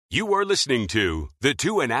You are listening to the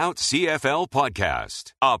Two and Out CFL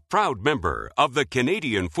podcast, a proud member of the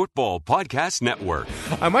Canadian Football Podcast Network.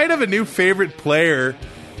 I might have a new favorite player,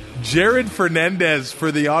 Jared Fernandez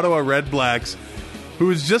for the Ottawa Redblacks,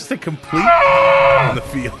 who is just a complete on the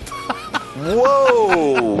field.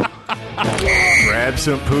 Whoa! Grab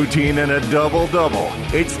some poutine and a double-double.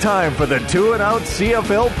 It's time for the Two and Out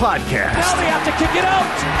CFL podcast. Now they have to kick it out,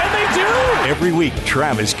 and they do! Every week,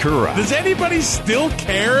 Travis Kura Does anybody still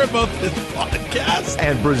care about this podcast?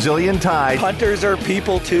 and Brazilian Tide Hunters are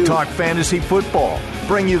people too. talk fantasy football,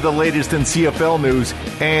 bring you the latest in CFL news,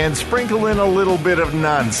 and sprinkle in a little bit of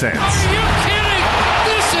nonsense. Are you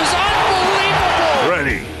kidding? This is unbelievable!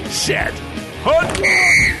 Ready, set, hunt!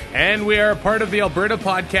 And we are a part of the Alberta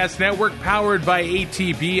Podcast Network, powered by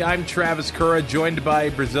ATB. I'm Travis Kura, joined by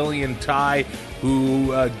Brazilian Ty,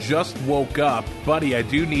 who just woke up. Buddy, I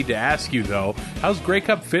do need to ask you, though, how's Grey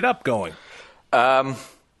Cup Fit Up going?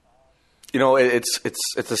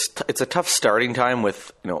 It's a tough starting time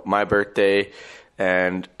with my birthday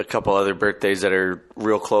and a couple other birthdays that are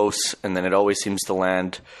real close, and then it always seems to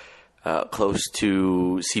land close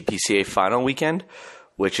to CPCA final weekend,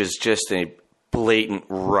 which is just a blatant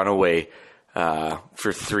runaway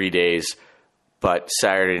for 3 days. But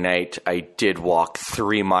Saturday night, I did walk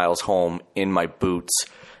 3 miles home in my boots,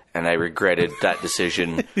 and I regretted that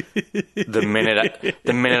decision the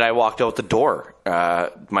minute I walked out the door.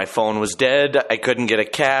 My phone was dead. I couldn't get a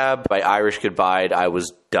cab. By Irish goodbye, I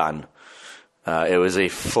was done. It was a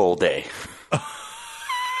full day.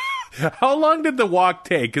 How long did the walk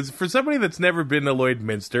take? Because for somebody that's never been to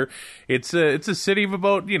Lloydminster, it's a city of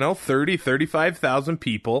about 35,000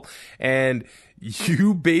 people, and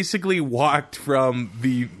you basically walked from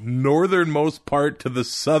the northernmost part to the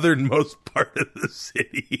southernmost part of the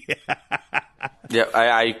city. Yeah,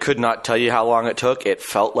 I could not tell you how long it took. It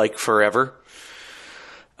felt like forever.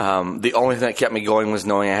 The only thing that kept me going was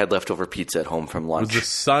knowing I had leftover pizza at home from lunch. Was the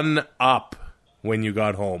sun up when you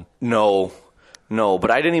got home? No,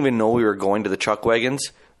 but I didn't even know we were going to the Chuck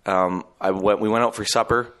Wagons. We went out for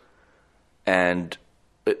supper, and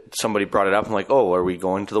somebody brought it up. I'm like, oh, are we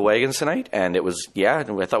going to the Wagons tonight? And it was, yeah, I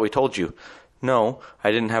thought we told you. No,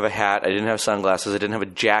 I didn't have a hat. I didn't have sunglasses. I didn't have a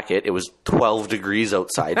jacket. It was 12 degrees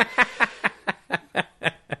outside.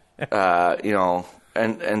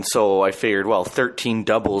 And so I figured, well, 13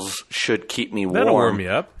 doubles should keep me warm. That'll warm you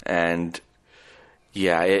up. And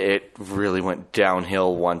yeah, it really went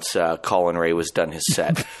downhill once Colin Ray was done his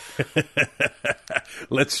set.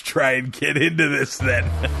 Let's try and get into this then.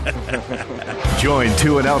 Join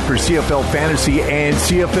Two and Out for CFL Fantasy and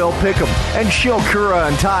CFL Pick'em, and show Kura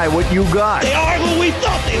and Ty what you got. They are who we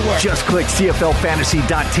thought they were. Just click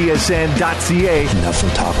cflfantasy.tsn.ca Enough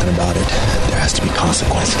of talking about it. There has to be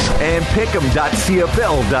consequences. and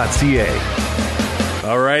pick'em.cfl.ca.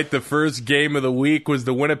 All right, the first game of the week was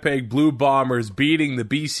the Winnipeg Blue Bombers beating the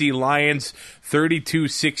BC Lions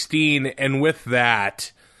 32-16, and with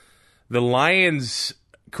that, the Lions,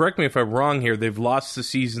 correct me if I'm wrong here, they've lost the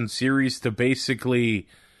season series to basically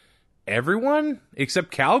everyone except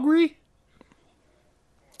Calgary?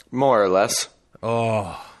 More or less.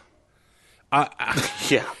 Oh.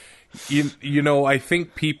 Yeah. I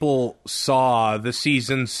think people saw the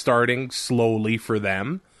season starting slowly for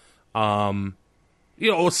them. Some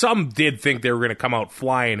did think they were going to come out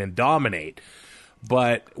flying and dominate.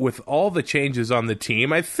 But with all the changes on the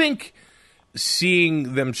team, I think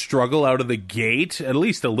seeing them struggle out of the gate, at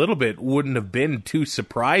least a little bit, wouldn't have been too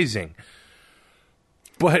surprising.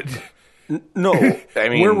 But No, I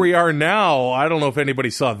mean, where we are now, I don't know if anybody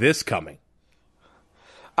saw this coming.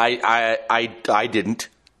 I didn't.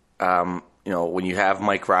 When you have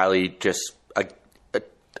Mike Riley, just a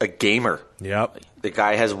gamer. Yep. The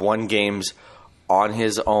guy has won games on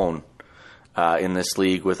his own in this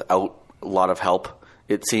league without a lot of help,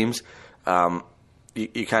 it seems.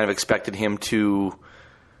 You kind of expected him to,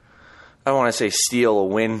 I don't want to say steal a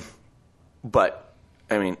win, but,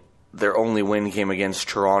 I mean, their only win came against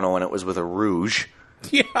Toronto, and it was with a rouge.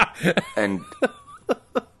 Yeah. And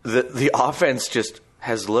the offense just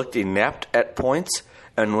has looked inept at points,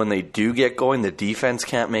 and when they do get going, the defense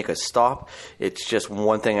can't make a stop. It's just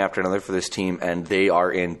one thing after another for this team, and they are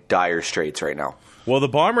in dire straits right now. Well, the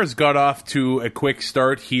Bombers got off to a quick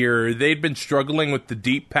start here. They'd been struggling with the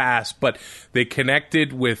deep pass, but they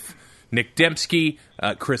connected with Nick Dembski,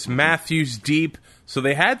 Chris Matthews deep, so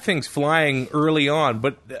they had things flying early on.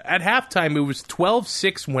 But at halftime, it was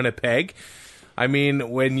 12-6 Winnipeg. I mean,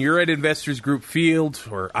 when you're at Investors Group Field,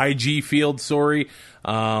 or IG Field,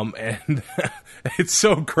 and it's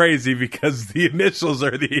so crazy because the initials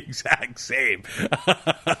are the exact same.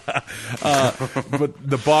 But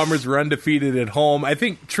the Bombers were undefeated at home. I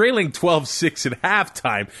think trailing 12-6 at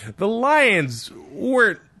halftime, the Lions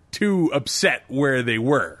weren't too upset where they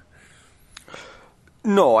were.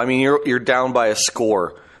 No, I mean, you're down by a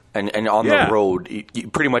score, and on the road, you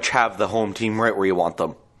pretty much have the home team right where you want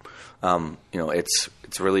them.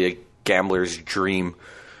 It's really a gambler's dream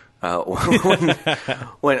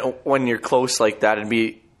when you're close like that. It'd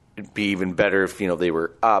be even better if they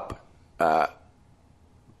were up,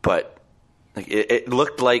 but it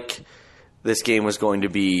looked like this game was going to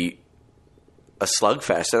be a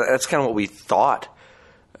slugfest. That's kind of what we thought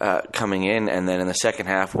coming in, and then in the second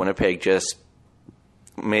half, Winnipeg just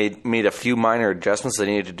made a few minor adjustments they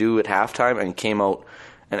needed to do at halftime and came out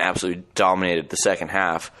and absolutely dominated the second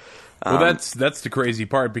half. Well, that's the crazy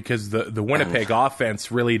part, because the Winnipeg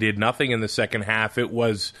offense really did nothing in the second half. It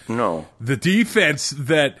was the defense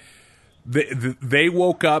that they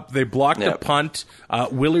woke up. They blocked a punt.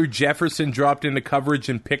 Willard Jefferson dropped into coverage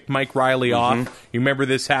and picked Mike Riley off. You remember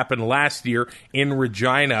this happened last year in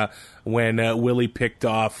Regina when Willie picked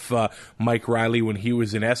off Mike Riley when he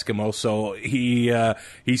was in Eskimo. So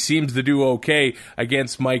he seems to do okay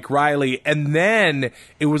against Mike Riley. And then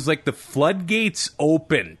it was like the floodgates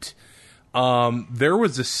opened. There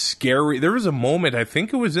was a moment, I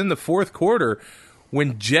think it was in the fourth quarter,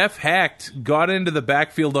 when Jeff Hecht got into the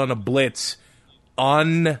backfield on a blitz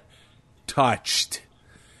untouched.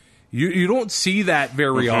 You don't see that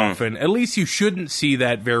very often. At least you shouldn't see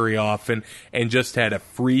that very often, and just had a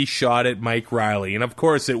free shot at Mike Riley. And of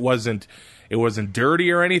course it wasn't dirty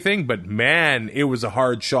or anything, but man, it was a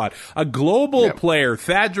hard shot. A global player,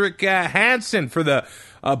 Thadrick Hansen for the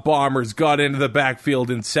Bombers, got into the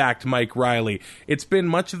backfield and sacked Mike Riley. It's been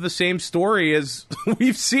much of the same story as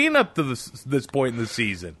we've seen up to this point in the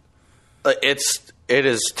season. It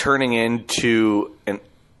is turning into an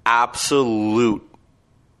absolute.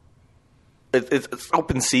 It's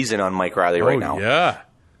open season on Mike Riley right now. Yeah,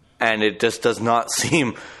 and it just does not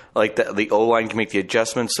seem like the O-line can make the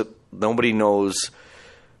adjustments. Nobody knows.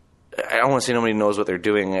 I don't want to say nobody knows what they're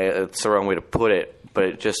doing. It's the wrong way to put it, but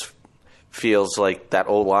it just feels like that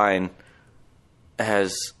O-line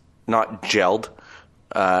has not gelled,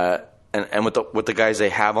 and with the guys they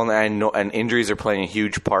have on there, and injuries are playing a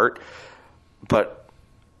huge part. But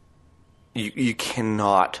you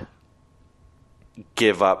cannot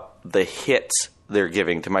give up the hits they're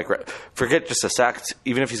giving to Mike Riley. Forget just a sack.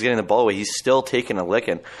 Even if he's getting the ball away, he's still taking a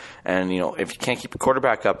licking. And if you can't keep a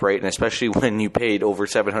quarterback upright, and especially when you paid over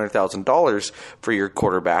 $700,000 for your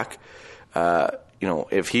quarterback,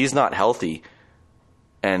 if he's not healthy,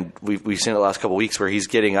 and we've seen it the last couple of weeks where he's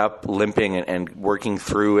getting up, limping, and working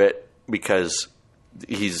through it because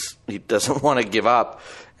he doesn't want to give up.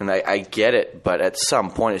 And I get it, but at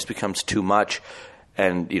some point it becomes too much.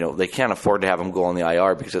 And, they can't afford to have him go on the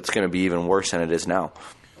IR because it's going to be even worse than it is now.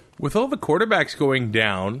 With all the quarterbacks going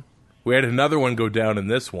down, we had another one go down in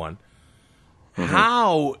this one.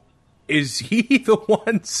 How is he the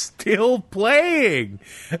one still playing?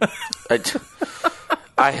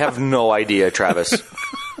 I have no idea, Travis.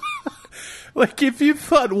 Like, if you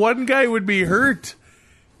thought one guy would be hurt,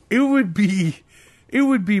 it would be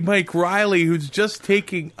Mike Riley, who's just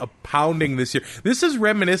taking a pounding this year. This is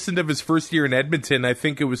reminiscent of his first year in Edmonton. I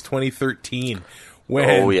think it was 2013.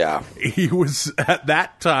 When he was at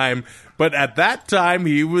that time, but at that time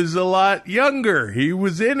he was a lot younger. He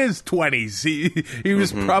was in his 20s. He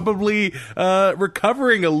was probably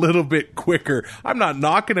recovering a little bit quicker. I'm not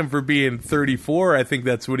knocking him for being 34. I think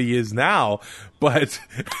that's what he is now. But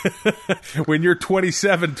when you're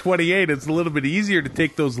 27, 28, it's a little bit easier to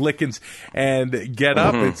take those lickings and get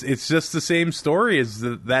up. It's just the same story as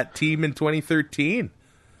that team in 2013.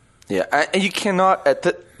 Yeah, and you cannot.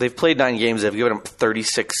 They've played 9 games. They've given him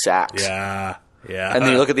 36 sacks. Yeah. And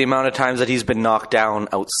then you look at the amount of times that he's been knocked down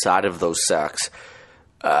outside of those sacks.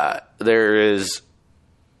 It's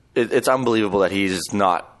unbelievable that he's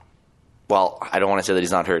not. Well, I don't want to say that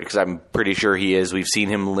he's not hurt because I'm pretty sure he is. We've seen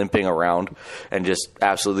him limping around and just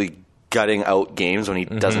absolutely gutting out games when he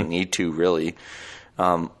doesn't need to, really.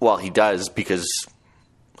 Well, he does because,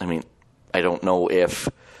 I don't know if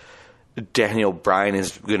Daniel Bryan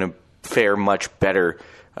is going to fare much better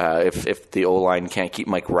if the O-line can't keep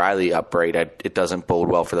Mike Riley upright. It doesn't bode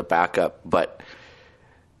well for the backup. But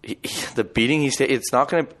the beating it's not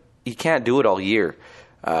going to. He can't do it all year.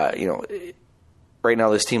 Right now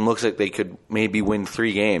this team looks like they could maybe win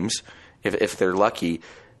 3 games if they're lucky,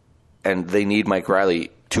 and they need Mike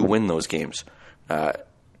Riley to win those games.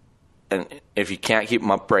 and if you can't keep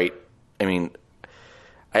him upright, I mean,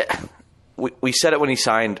 we said it when he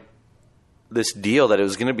signed this deal that it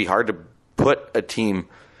was going to be hard to put a team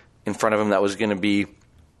in front of him that was going to be,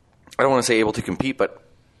 I don't want to say able to compete, but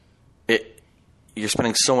you're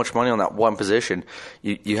spending so much money on that one position.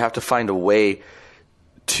 You have to find a way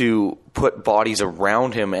to put bodies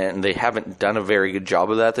around him, and they haven't done a very good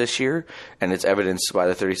job of that this year, and it's evidenced by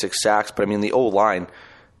the 36 sacks. But I mean, the O-line,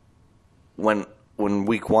 when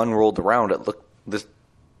week 1 rolled around, it looked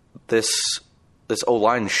this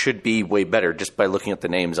O-line should be way better just by looking at the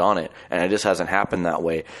names on it, and it just hasn't happened that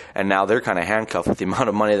way. And now they're kind of handcuffed with the amount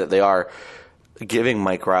of money that they are giving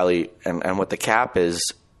Mike Riley, and what the cap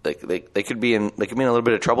is. They could be in a little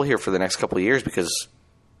bit of trouble here for the next couple of years, because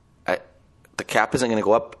the cap isn't going to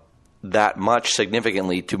go up that much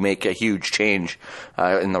significantly to make a huge change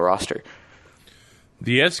in the roster.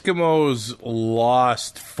 The Eskimos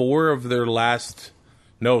lost 4 of their last...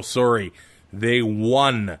 No, sorry. They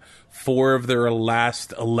won 4 of their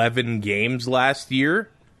last 11 games last year.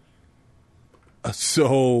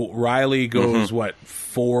 So Riley goes,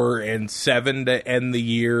 4-7 to end the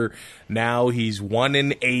year. Now he's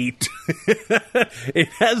 1-8. It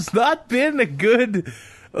has not been a good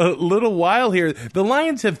little while here. The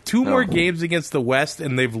Lions have 2 more games against the West,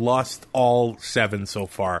 and they've lost all 7 so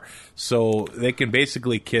far. So they can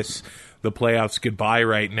basically kiss the playoffs goodbye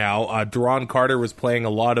right now. Deron Carter was playing a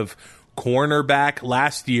lot of cornerback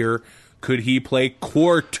last year. Could he play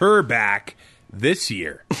quarterback this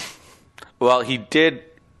year? Well, he did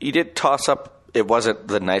toss up. It wasn't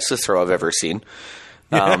the nicest throw I've ever seen.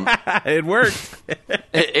 It worked.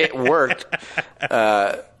 It worked.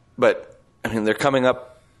 But, I mean, they're coming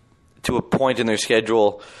up to a point in their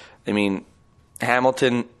schedule. I mean,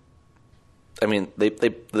 Hamilton, I mean,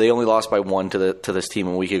 they only lost by 1 to this team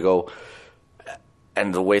a week ago.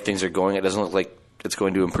 And the way things are going, it doesn't look like it's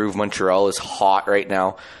going to improve. Montreal is hot right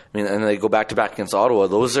now. I mean, and they go back-to-back against Ottawa.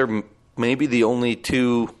 Those are maybe the only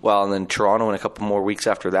 2, well, and then Toronto in a couple more weeks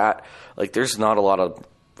after that. Like, there's not a lot of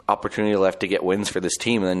opportunity left to get wins for this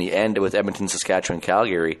team. And then you end with Edmonton, Saskatchewan,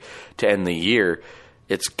 Calgary to end the year.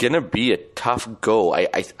 It's going to be a tough go.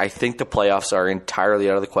 I think the playoffs are entirely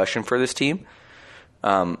out of the question for this team.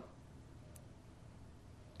 And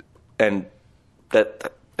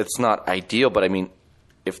that it's not ideal, but I mean,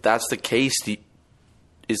 if that's the case,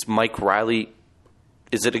 is Mike Riley,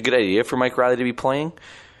 is it a good idea for Mike Riley to be playing?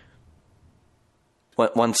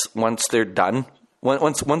 Once they're done,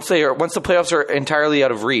 once the playoffs are entirely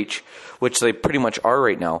out of reach, which they pretty much are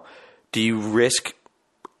right now, do you risk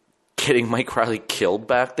getting Mike Riley killed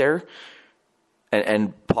back there?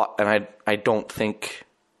 And I don't think,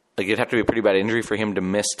 like, it'd have to be a pretty bad injury for him to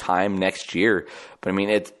miss time next year. But I mean,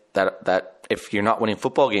 it's that if you're not winning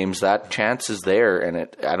football games, that chance is there, and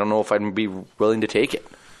I don't know if I'd be willing to take it.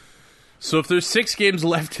 So if there's 6 games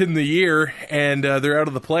left in the year and they're out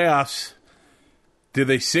of the playoffs, do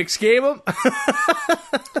they 6-game them?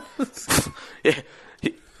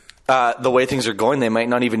 The way things are going, they might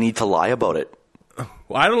not even need to lie about it.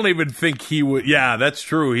 Well, I don't even think he would. Yeah, that's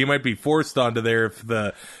true. He might be forced onto there if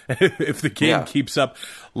the game keeps up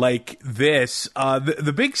like this.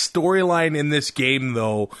 The big storyline in this game,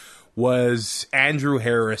 though, was Andrew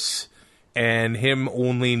Harris and him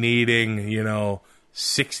only needing,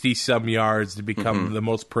 60-some yards to become the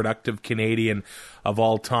most productive Canadian of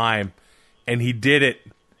all time. And he did it.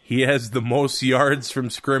 He has the most yards from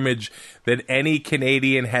scrimmage that any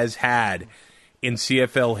Canadian has had in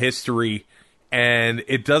CFL history. And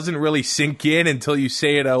it doesn't really sink in until you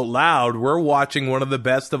say it out loud. We're watching one of the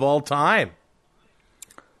best of all time.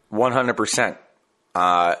 100%.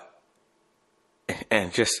 And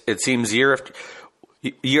just, it seems year after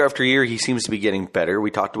year, he seems to be getting better. We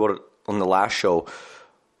talked about it on the last show.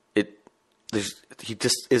 He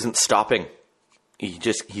just isn't stopping.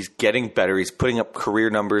 He's getting better. He's putting up career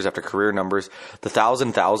numbers after career numbers. The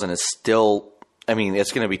 1,000 is still, I mean,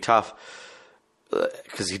 it's going to be tough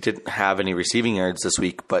because he didn't have any receiving yards this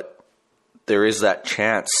week, but there is that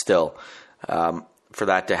chance still for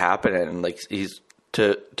that to happen. And like, he's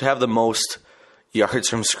to have the most yards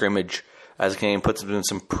from scrimmage as a Canadian puts him in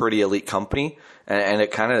some pretty elite company. And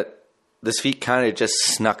it kind of, this feat kind of just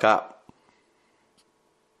snuck up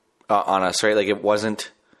on us, right? Like, it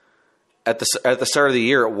wasn't at the start of the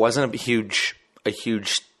year. It wasn't a huge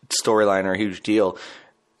storyline or a huge deal,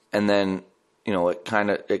 and then it kind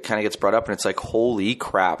of gets brought up, and it's like, holy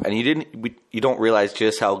crap! And you don't realize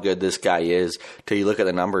just how good this guy is till you look at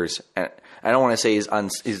the numbers. And I don't want to say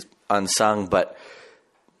he's unsung, but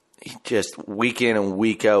he just, week in and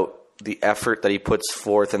week out, the effort that he puts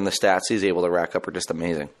forth and the stats he's able to rack up are just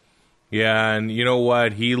amazing. Yeah, and you know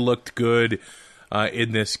what? He looked good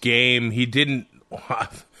in this game. He didn't.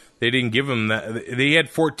 They didn't give him that. They had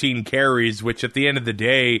 14 carries, which at the end of the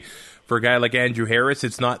day, for a guy like Andrew Harris,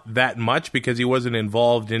 it's not that much because he wasn't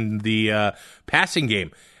involved in the passing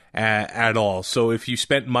game at all. So if you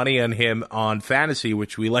spent money on him on fantasy,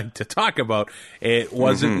 which we like to talk about, it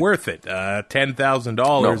wasn't worth it.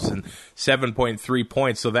 $10,000 and 7.3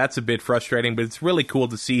 points. So that's a bit frustrating, but it's really cool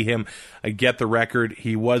to see him get the record.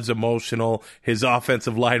 He was emotional. His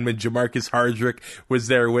offensive lineman, Jamarcus Hardrick, was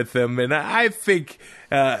there with him. And I think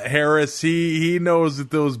Harris, he knows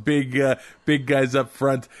that those big guys up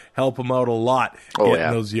front help him out a lot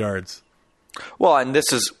getting those yards. Well, and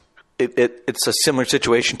this is it's a similar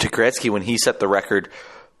situation to Gretzky when he set the record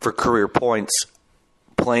for career points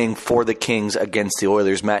playing for the Kings against the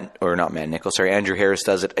Oilers. Andrew Harris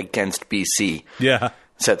does it against BC. Yeah,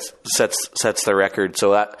 sets the record.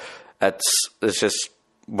 So it's just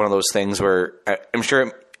one of those things where I'm sure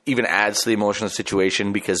it even adds to the emotional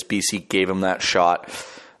situation because BC gave him that shot,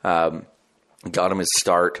 got him his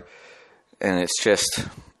start, and it's just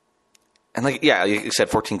like you said,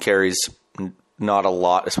 14 carries. Not a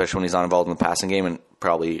lot, especially when he's not involved in the passing game, and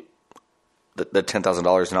probably the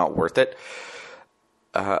 $10,000 is not worth it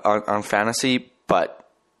on fantasy. But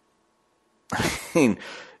I mean,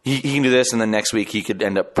 he can do this, and then next week he could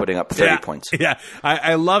end up putting up 30 points. Yeah,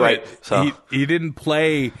 I love it. So. He didn't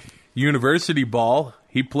play university ball.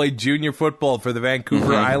 He played junior football for the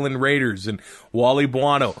Vancouver Island Raiders, and Wally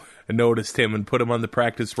Buono noticed him and put him on the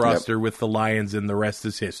practice roster with the Lions, and the rest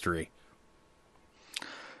is history.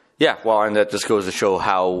 Yeah, well, and that just goes to show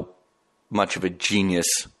how much of a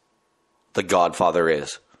genius the Godfather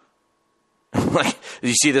is. Like,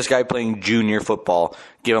 you see this guy playing junior football,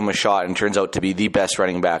 give him a shot, and turns out to be the best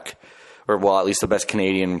running back, or well, at least the best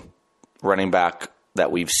Canadian running back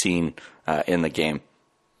that we've seen in the game.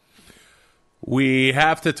 We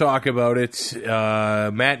have to talk about it.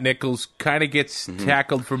 Matt Nichols kind of gets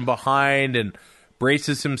tackled from behind and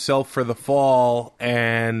braces himself for the fall,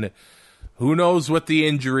 and who knows what the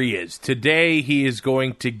injury is. Today he is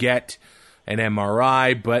going to get an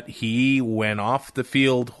MRI, but he went off the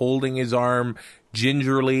field holding his arm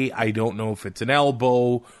gingerly. I don't know if it's an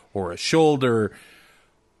elbow or a shoulder,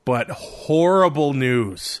 but horrible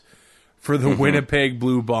news for the Winnipeg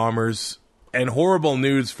Blue Bombers, and horrible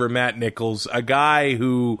news for Matt Nichols, a guy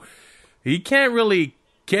who he can't really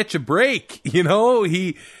catch a break. You know,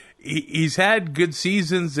 he's had good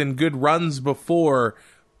seasons and good runs before,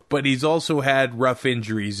 but he's also had rough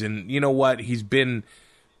injuries. And you know what? He's been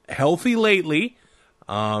healthy lately.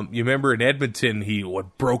 You remember in Edmonton, he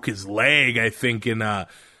broke his leg, I think, in a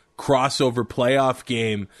crossover playoff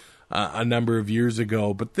game a number of years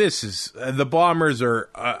ago. But this is the Bombers are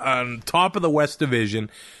on top of the West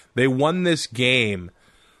Division. They won this game,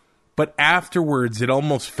 but afterwards it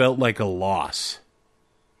almost felt like a loss.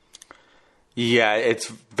 Yeah, it's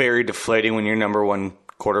very deflating when your number one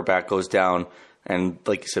quarterback goes down. And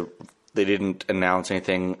like you said, they didn't announce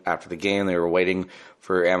anything after the game. They were waiting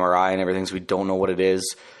for MRI and everything, so we don't know what it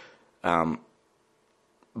is. But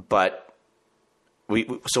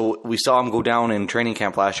we saw him go down in training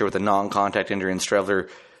camp last year with a non-contact injury, and Strevler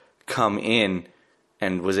come in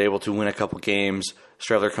and was able to win a couple games.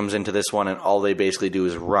 Strevler comes into this one, and all they basically do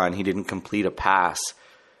is run. He didn't complete a pass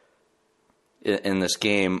in this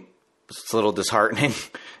game. It's a little disheartening.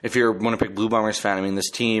 If you're a Winnipeg Blue Bombers fan, I mean, this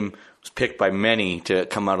team was picked by many to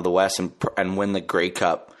come out of the West and win the Grey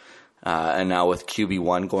Cup. And now with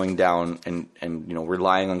QB1 going down and you know,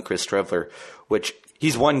 relying on Chris Strevler, which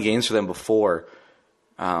he's won games for them before,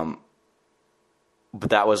 but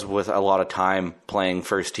that was with a lot of time playing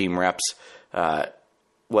first team reps,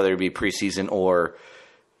 whether it be preseason or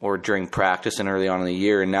during practice and early on in the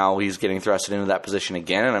year. And now he's getting thrusted into that position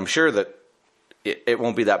again. And I'm sure that it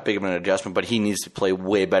won't be that big of an adjustment, but he needs to play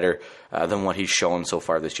way better than what he's shown so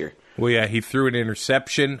far this year. Well, yeah, he threw an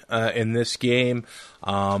interception in this game,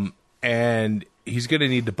 and he's going to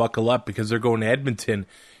need to buckle up because they're going to Edmonton,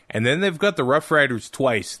 and then they've got the Rough Riders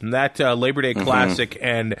twice, and that Labor Day Classic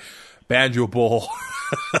and Banjo Bowl.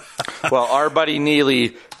 Well, our buddy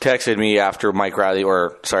Neely texted me after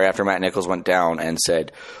after Matt Nichols went down and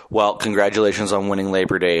said, well, congratulations on winning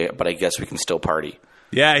Labor Day, but I guess we can still party.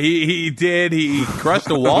 Yeah, he did. He crushed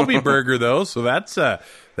a Walby burger, though, so that's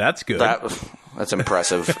good. That's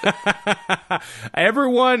impressive.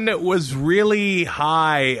 Everyone was really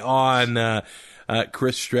high on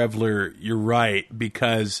Chris Strevler, you're right,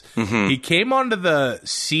 because he came onto the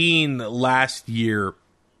scene last year,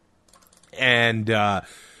 and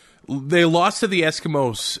they lost to the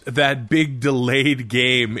Eskimos that big delayed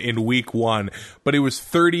game in week 1, but it was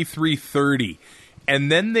 33-30.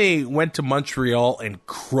 And then they went to Montreal and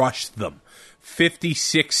crushed them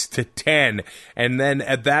 56-10. And then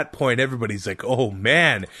at that point, everybody's like, oh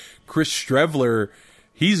man, Chris Streveler,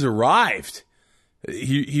 he's arrived.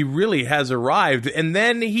 He really has arrived. And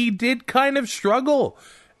then he did kind of struggle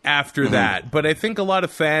after that. But I think a lot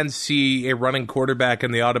of fans see a running quarterback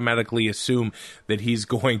and they automatically assume that he's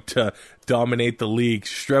going to dominate the league.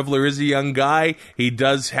 Streveler is a young guy. He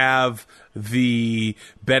does have the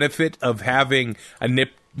benefit of having a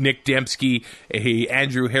Nick Dembski, a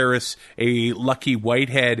Andrew Harris, a Lucky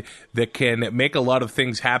Whitehead that can make a lot of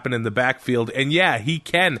things happen in the backfield. And yeah, he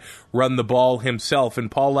can run the ball himself. And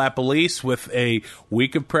Paul LaPolice, with a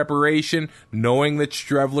week of preparation, knowing that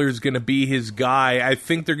Streveler is going to be his guy, I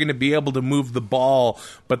think they're going to be able to move the ball.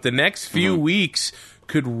 But the next few weeks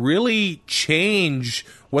could really change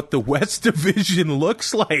what the West Division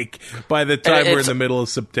looks like by the time we're in the middle of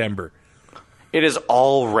September. It is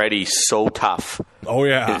already so tough. Oh,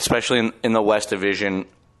 yeah. Especially in the West Division.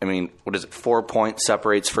 I mean, what is it? 4 points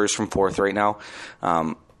separates first from fourth right now.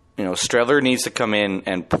 Streveler needs to come in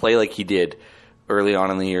and play like he did early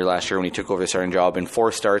on in the year last year when he took over the starting job. In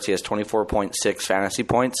 4 starts, he has 24.6 fantasy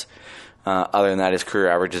points. Other than that, his career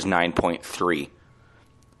average is 9.3.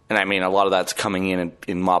 And I mean, a lot of that's coming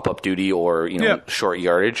in mop-up duty or, short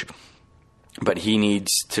yardage. But he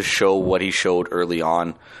needs to show what he showed early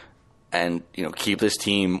on and, keep this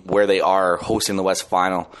team where they are hosting the West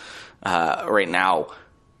Final right now.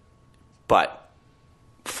 But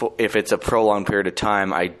if it's a prolonged period of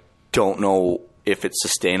time, I don't know if it's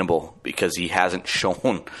sustainable because he hasn't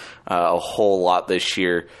shown a whole lot this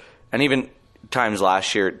year. And even times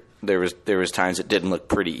last year, there was times it didn't look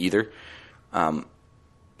pretty either. 12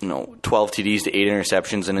 TDs to 8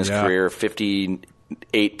 interceptions in his career,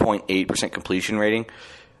 58.8% completion rating.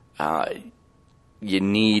 You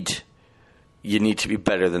need to be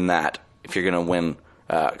better than that if you're going to win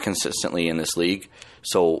consistently in this league.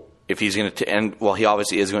 So if he's going to end, well, he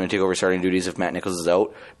obviously is going to take over starting duties if Matt Nichols is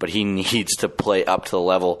out, but he needs to play up to the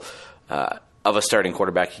level of a starting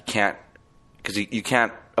quarterback. He can't, because you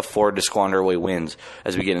can't afford to squander away wins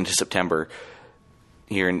as we get into September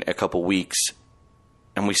here in a couple weeks.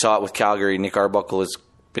 And we saw it with Calgary. Nick Arbuckle has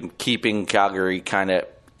been keeping Calgary kind of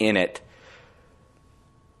in it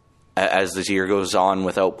as this year goes on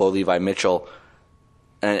without Bo Levi Mitchell.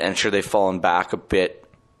 And sure, they've fallen back a bit.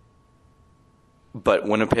 But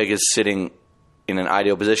Winnipeg is sitting in an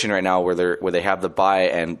ideal position right now where they have the bye,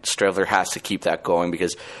 and Streveler has to keep that going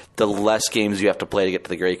because the less games you have to play to get to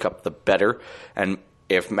the Grey Cup, the better. And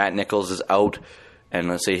if Matt Nichols is out, and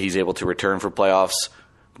let's say he's able to return for playoffs,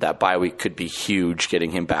 that bye week could be huge,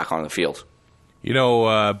 getting him back on the field.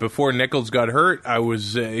 Before Nichols got hurt, I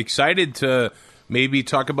was excited to maybe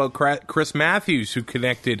talk about Chris Matthews, who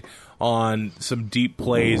connected on some deep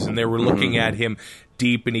plays, and they were looking at him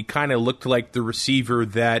deep, and he kind of looked like the receiver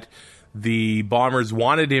that the Bombers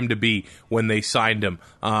wanted him to be when they signed him.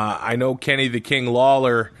 I know Kenny the King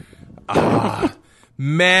Lawler,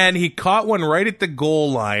 man, he caught one right at the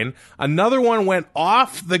goal line. Another one went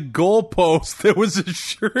off the goalpost. There was a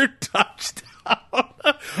sure touchdown.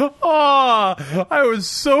 Oh, I was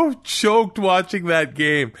so choked watching that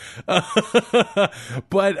game.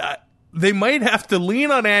 But they might have to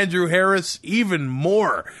lean on Andrew Harris even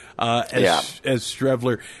more as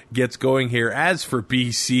Streveler gets going here. As for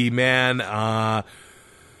BC, man,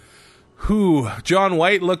 John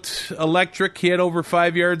White looked electric. He had over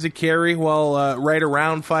 5 yards a carry, right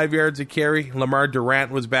around 5 yards a carry. Lamar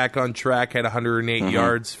Durant was back on track, had 108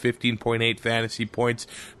 yards, 15.8 fantasy points.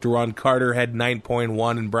 Duron Carter had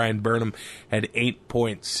 9.1, and Brian Burnham had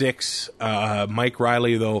 8.6. Mike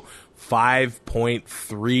Riley, though,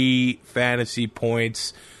 5.3 fantasy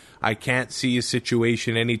points. I can't see a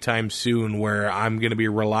situation anytime soon where I'm going to be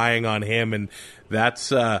relying on him, and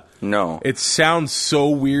that's no. It sounds so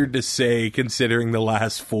weird to say considering the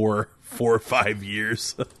last four or 5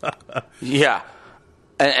 years. Yeah,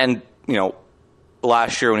 and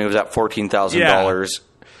last year when he was at $14,000,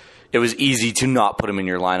 it was easy to not put him in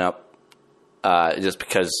your lineup just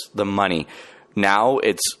because the money. Now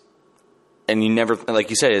and you never, like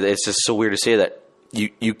you said, it's just so weird to say that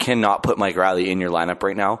you cannot put Mike Riley in your lineup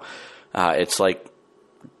right now. It's like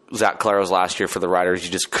Zach Claros last year for the Riders.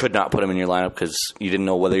 You just could not put him in your lineup because you didn't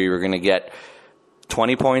know whether you were going to get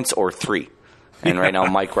 20 points or 3. And right now,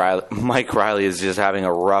 Mike Riley is just having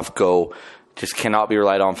a rough go. Just cannot be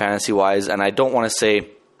relied on fantasy-wise. And I don't want to say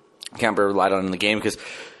can't be relied on in the game because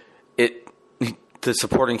the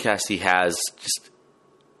supporting cast he has just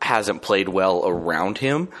hasn't played well around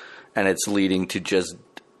him. And it's leading to just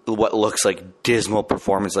what looks like dismal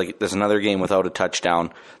performance. Like there's another game without a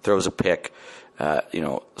touchdown, throws a pick,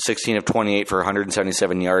 16 of 28 for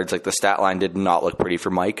 177 yards. Like the stat line did not look pretty for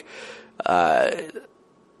Mike.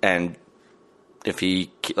 And if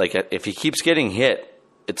he keeps getting hit,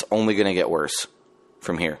 it's only going to get worse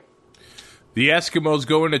from here. The Eskimos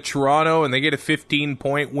go into Toronto, and they get a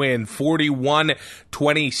 15-point win,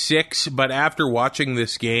 41-26. But after watching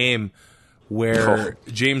this game where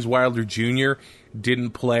James Wilder Jr. didn't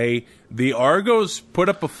play, the Argos put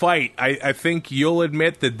up a fight. I think you'll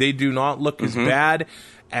admit that they do not look as bad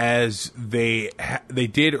as they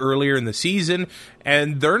did earlier in the season,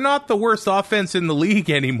 and they're not the worst offense in the league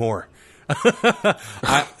anymore.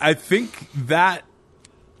 I think that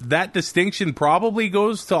distinction probably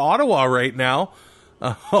goes to Ottawa right now.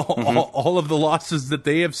 All of the losses that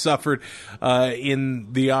they have suffered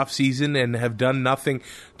in the offseason and have done nothing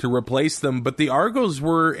to replace them. But the Argos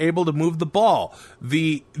were able to move the ball.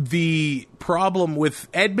 The problem with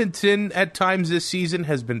Edmonton at times this season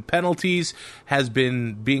has been penalties, has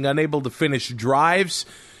been being unable to finish drives.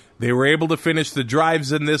 They were able to finish the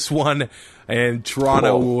drives in this one, and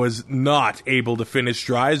Toronto was not able to finish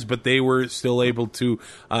drives, but they were still able to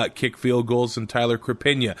kick field goals, and Tyler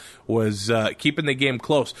Krapina was keeping the game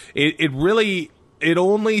close. It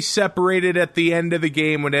only separated at the end of the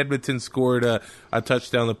game when Edmonton scored a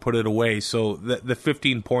touchdown to put it away. So the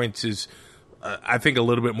 15 points is, I think, a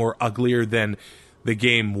little bit more uglier than the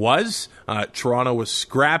game was. Toronto was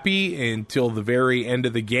scrappy until the very end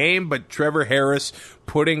of the game, but Trevor Harris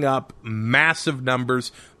putting up massive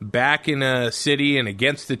numbers back in a city and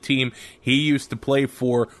against a team he used to play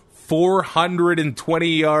for. 420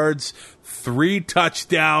 yards, 3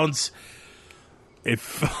 touchdowns.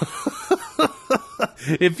 If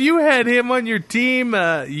you had him on your team,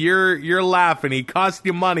 you're laughing. He cost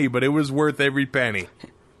you money, but it was worth every penny.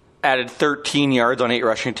 Added 13 yards on 8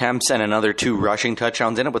 rushing attempts and another 2 rushing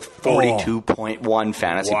touchdowns in it with 42.1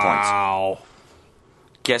 fantasy points. Wow.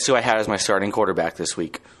 Guess who I had as my starting quarterback this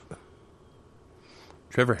week?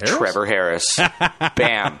 Trevor Harris? Trevor Harris.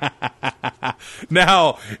 Bam.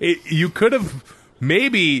 Now, you could have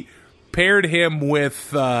maybe paired him with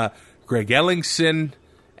Greg Ellingson,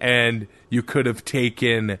 and you could have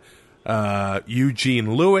taken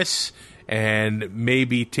Eugene Lewis, and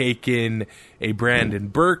maybe taken a Brandon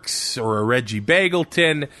Burks or a Reggie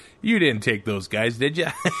Bagleton. You didn't take those guys, did you?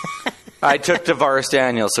 I took Tavares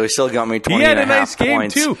Daniels, so he still got me 20 He had and a a nice half game,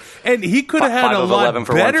 points. too. And he could have had 5 a of lot 11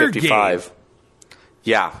 for better 155. game.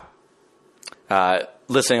 Yeah.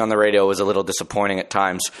 Listening on the radio was a little disappointing at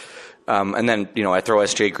times. And then, I throw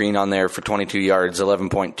S.J. Green on there for 22 yards,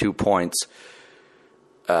 11.2 points.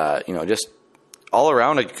 Just all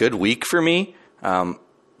around a good week for me.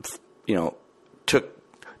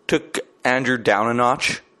 Took Andrew down a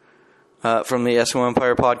notch from the Eskimo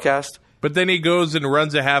Empire podcast. But then he goes and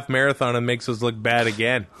runs a half marathon and makes us look bad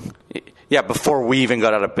again. Yeah, before we even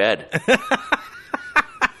got out of bed.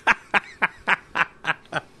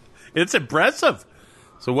 It's impressive.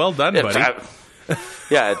 So well done, buddy.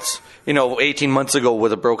 It's 18 months ago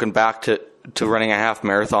with a broken back to running a half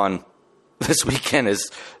marathon this weekend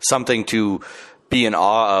is something to be in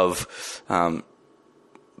awe of.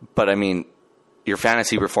 But I mean, your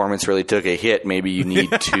fantasy performance really took a hit. Maybe you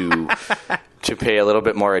need to pay a little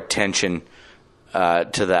bit more attention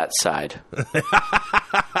to that side.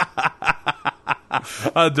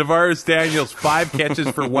 Tavares Daniels, 5 catches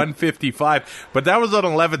for 155, but that was on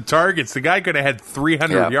 11 targets. The guy could have had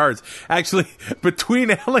 300 yards. Actually, between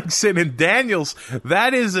Ellingson and Daniels,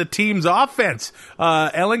 that is a team's offense.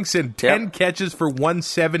 Ellingson, 10 catches for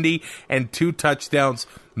 170 and 2 touchdowns.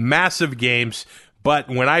 Massive games. But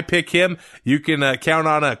when I pick him, you can count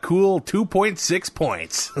on a cool 2.6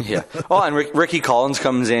 points. Yeah. Oh, and Ricky Collins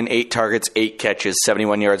comes in, 8 targets, 8 catches,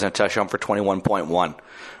 71 yards, and a touchdown for 21.1.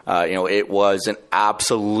 It was an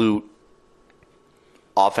absolute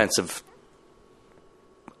offensive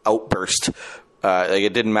outburst.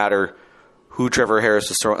 It didn't matter who Trevor Harris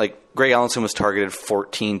was throwing. Like, Greg Ellingson was targeted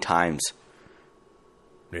 14 times.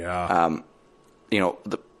 Yeah.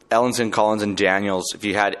 Ellingson, Collins, and Daniels, if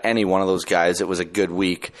you had any one of those guys, it was a good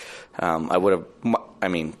week. Don't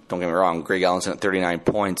get me wrong, Greg Ellingson at 39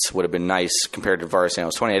 points would have been nice compared to Tavares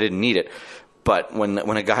Daniels 20. I didn't need it. But when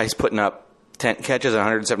a guy's putting up 10 catches,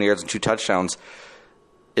 170 yards, and 2 touchdowns,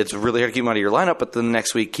 it's really hard to keep him out of your lineup, but the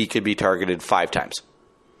next week he could be targeted 5 times.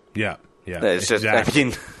 Yeah. It's just,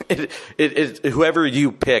 exactly. Whoever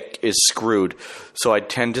you pick is screwed. So I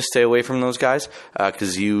tend to stay away from those guys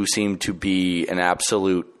because you seem to be an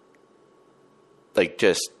absolute,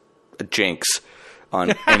 just a jinx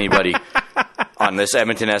on anybody on this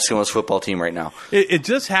Edmonton Eskimos football team right now. It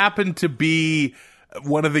just happened to be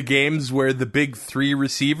one of the games where the big 3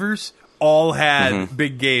 receivers all had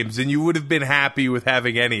big games, and you would have been happy with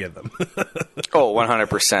having any of them. Oh,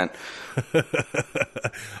 100%.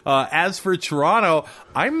 As for Toronto,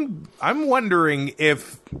 I'm wondering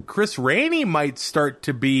if Chris Rainey might start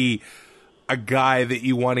to be a guy that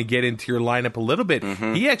you want to get into your lineup a little bit.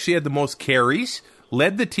 Mm-hmm. He actually had the most carries,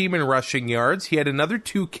 led the team in rushing yards. He had another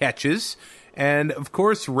 2 catches. And, of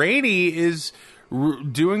course, Rainey is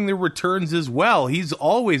doing the returns as well. He's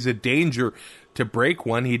always a danger to break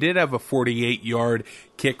one. He did have a 48-yard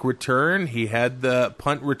kick return. He had the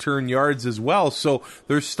punt return yards as well. So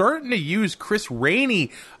they're starting to use Chris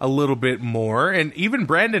Rainey a little bit more. And even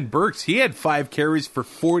Brandon Burks, he had 5 carries for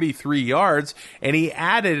 43 yards, and he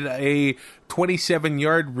added a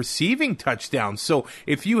 27-yard receiving touchdown. So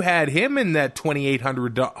if you had him in that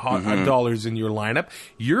 $2,800 in your lineup,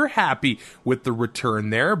 you're happy with the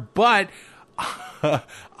return there. But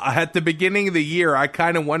at the beginning of the year, I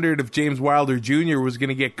kind of wondered if James Wilder Jr. was going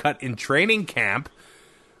to get cut in training camp.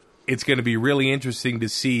 It's going to be really interesting to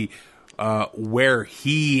see where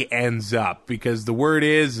he ends up, because the word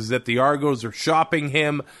is that the Argos are shopping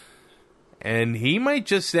him, and he might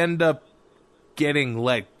just end up getting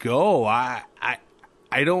let go. I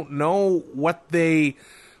don't know what they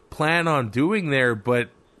plan on doing there, but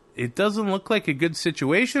it doesn't look like a good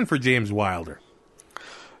situation for James Wilder.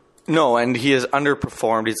 No, and he has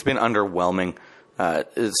underperformed. It's been underwhelming.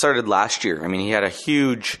 It started last year. I mean, he had a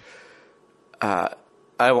huge, I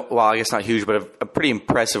guess not huge, but a pretty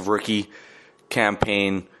impressive rookie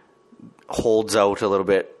campaign. Holds out a little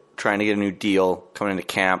bit, trying to get a new deal coming into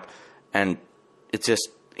camp, and it's just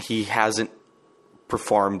he hasn't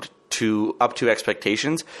performed up to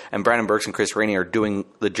expectations. And Brandon Burks and Chris Rainey are doing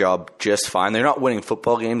the job just fine. They're not winning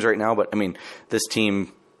football games right now, but I mean, this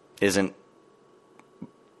team isn't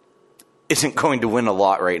going to win a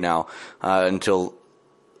lot right now until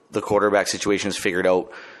the quarterback situation is figured out.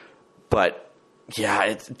 But yeah,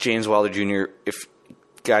 it's James Wilder Jr. If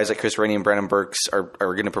guys like Chris Rainey and Brandon Burks are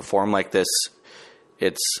going to perform like this,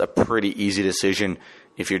 it's a pretty easy decision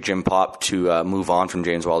if you're Jim Popp to move on from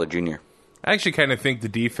James Wilder Jr. I actually kind of think the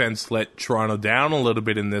defense let Toronto down a little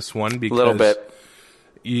bit in this one, because a little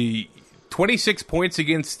bit. 26 points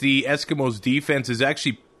against the Eskimos defense is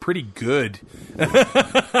actually pretty good.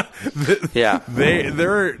 Yeah.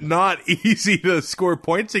 They're not easy to score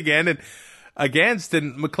points against.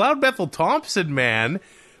 And McLeod Bethel Thompson, man,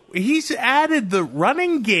 he's added the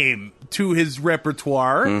running game to his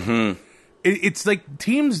repertoire. Mm-hmm. It's like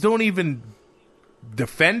teams don't even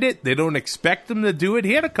defend it. They don't expect them to do it.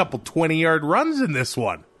 He had a couple 20-yard runs in this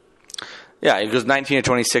one. Yeah, it goes 19 of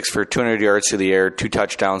 26 for 200 yards through the air, 2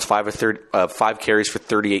 touchdowns, 5 carries for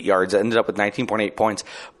 38 yards. It ended up with 19.8 points.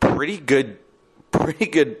 Pretty good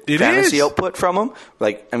fantasy output from him.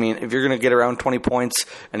 Like, I mean, if you're going to get around 20 points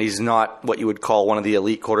and he's not what you would call one of the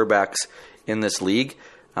elite quarterbacks in this league,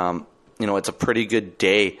 it's a pretty good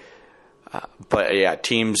day. But yeah,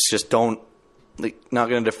 teams just not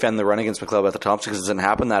going to defend the run against McLeod Bethel Thompson because it doesn't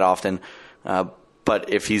happen that often.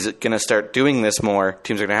 But if he's going to start doing this more,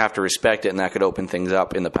 teams are going to have to respect it, and that could open things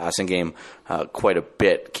up in the passing game quite a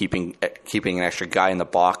bit, keeping an extra guy in the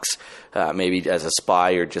box, maybe as a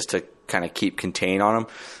spy or just to kind of keep contain on him.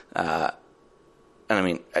 And I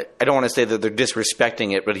mean, I don't want to say that they're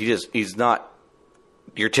disrespecting it, but he's not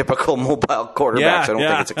your typical mobile quarterback, so I don't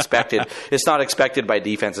think it's expected. It's not expected by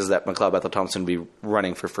defenses that McLeod Bethel Thompson be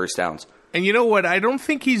running for first downs. And you know what? I don't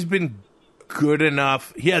think he's been good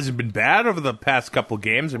enough. He hasn't been bad over the past couple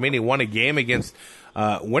games. I mean, he won a game against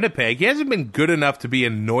Winnipeg. He hasn't been good enough to be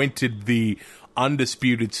anointed the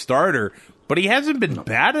undisputed starter, but he hasn't been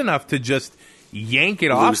bad enough to just yank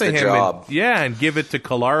it off of him and give it to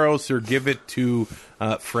Collaros or give it to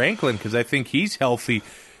Franklin, because I think he's healthy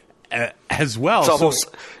as well.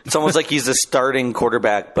 It's almost like he's the starting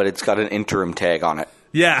quarterback, but it's got an interim tag on it.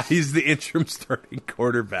 Yeah, he's the interim starting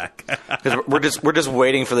quarterback. Because we're just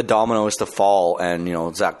waiting for the dominoes to fall, and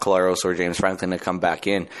Zach Collaros or James Franklin to come back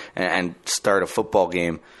in and start a football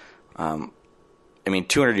game. I mean,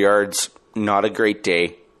 200 yards, not a great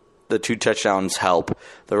day. The 2 touchdowns help.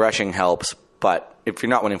 The rushing helps. But if you're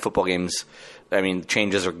not winning football games, I mean,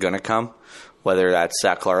 changes are going to come. Whether that's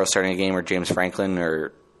Zach Collaros starting a game or James Franklin,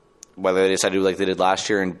 or whether they decide to do like they did last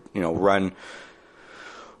year and run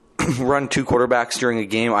 2 quarterbacks during a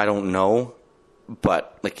game, I don't know.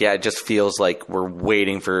 But it just feels like we're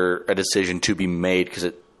waiting for a decision to be made,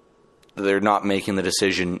 because they're not making the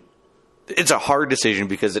decision. It's a hard decision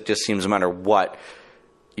because it just seems no matter what,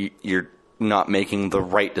 you're not making the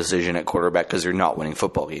right decision at quarterback because you're not winning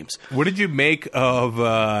football games. What did you make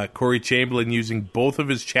of Corey Chamberlain using both of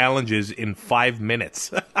his challenges in 5 minutes?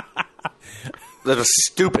 That was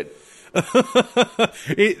stupid.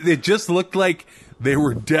 It just looked like they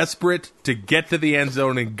were desperate to get to the end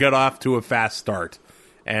zone and get off to a fast start.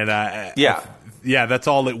 And yeah, that's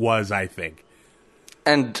all it was, I think.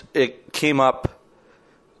 And it came up,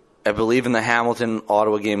 I believe, in the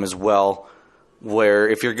Hamilton-Ottawa game as well, where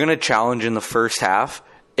if you're going to challenge in the first half,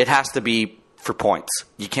 it has to be for points.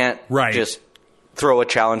 You can't just throw a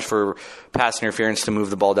challenge for pass interference to move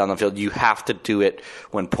the ball down the field. You have to do it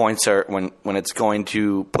when points are when it's going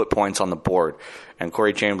to put points on the board. And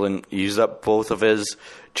Corey Chamberlain used up both of his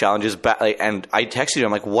challenges back. And I texted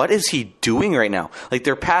him, like, what is he doing right now? Like,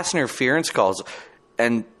 they're pass interference calls,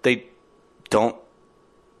 and they don't.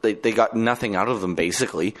 They got nothing out of them,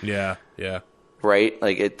 basically. Yeah. Right?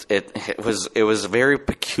 Like, it was very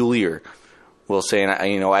peculiar, we'll say. And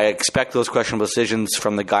I expect those questionable decisions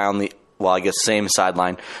from the guy on the, well, I guess same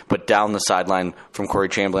sideline, but down the sideline from Corey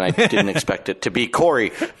Chamberlain. I didn't expect it to be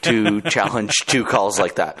Corey to challenge two calls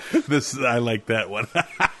like that. I like that one.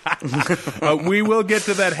 We will get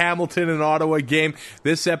to that Hamilton and Ottawa game.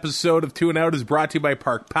 This episode of Two and Out is brought to you by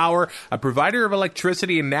Park Power, a provider of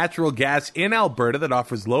electricity and natural gas in Alberta that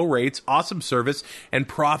offers low rates, awesome service, and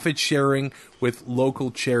profit sharing with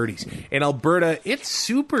local charities. In Alberta, it's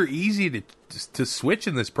super easy to switch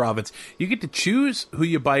in this province. You get to choose who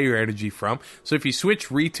you buy your energy from. So if you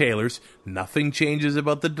switch retailers, nothing changes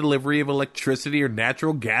about the delivery of electricity or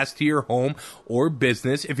natural gas to your home or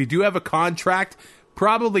business. If you do have a contract,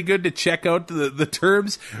 probably good to check out the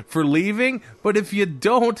terms for leaving. But if you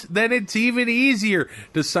don't, then it's even easier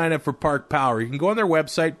to sign up for Park Power. You can go on their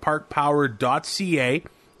website, parkpower.ca.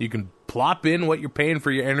 You can plop in what you're paying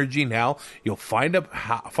for your energy now. You'll find out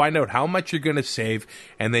how much you're going to save,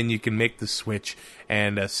 and then you can make the switch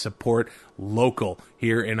and support local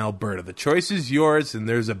here in Alberta. The choice is yours, and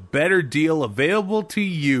there's a better deal available to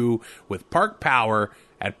you with Park Power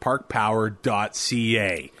at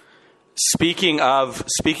parkpower.ca. Speaking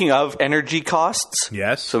of energy costs,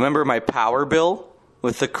 yes. So remember my power bill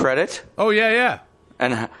with the credit? Oh yeah.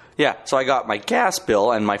 And so I got my gas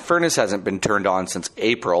bill, and my furnace hasn't been turned on since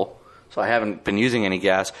April, so I haven't been using any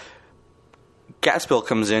gas. Gas bill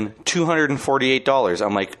comes in $248.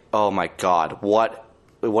 I'm like, oh my God, what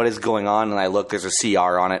is going on? And I look, there's a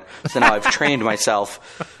CR on it. So now I've trained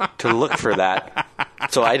myself to look for that,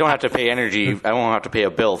 so I don't have to pay energy. I won't have to pay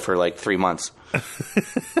a bill for like 3 months.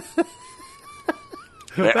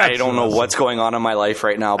 I don't know what's going on in my life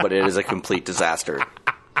right now, but it is a complete disaster.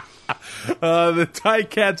 The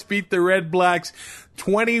Ticats beat the Red Blacks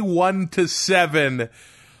 21-7.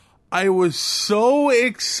 I was so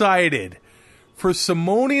excited for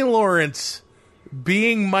Simone Lawrence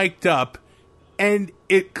being mic'd up, and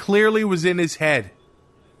it clearly was in his head.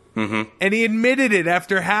 Mm-hmm. And he admitted it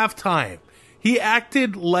after halftime. He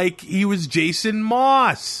acted like he was Jason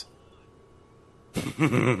Moss.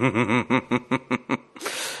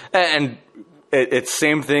 And it's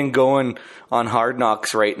same thing going on Hard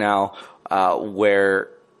Knocks right now, where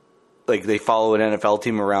like they follow an NFL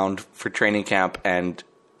team around for training camp, and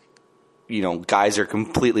guys are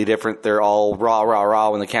completely different. They're all rah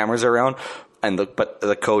when the cameras are around, but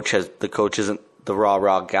the coach isn't the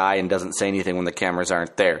rah guy and doesn't say anything when the cameras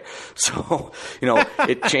aren't there. So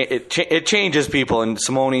it changes people, and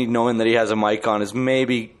Simone, knowing that he has a mic on, is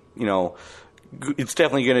maybe it's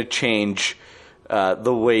definitely going to change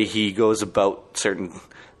the way he goes about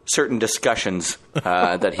certain discussions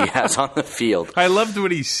that he has on the field. I loved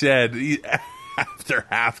what he said after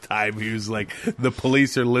halftime. He was like, "The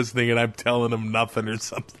police are listening, and I'm telling them nothing," or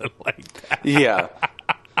something like that. Yeah,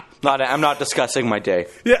 I'm not discussing my day.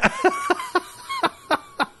 Yeah,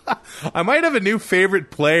 I might have a new favorite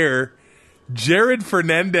player, Jared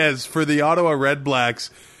Fernandez for the Ottawa Red Blacks,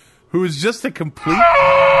 who is just a complete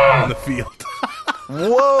on the field.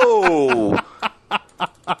 Whoa!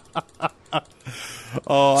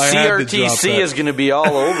 Oh, CRTC is going to be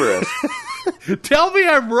all over us. Tell me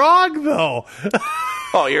I'm wrong, though.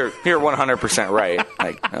 Oh, you're 100% right.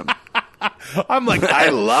 I'm like, I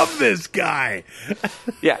love this guy.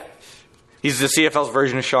 Yeah, he's the CFL's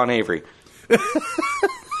version of Sean Avery,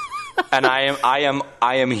 and I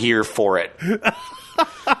am here for it.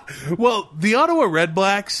 Well, the Ottawa Red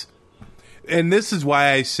Blacks, and this is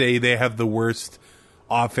why I say they have the worst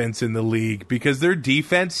offense in the league, because their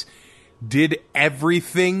defense did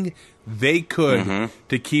everything they could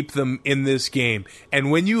to keep them in this game.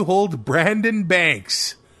 And when you hold Brandon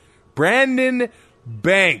Banks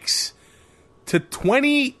to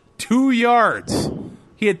 22 yards,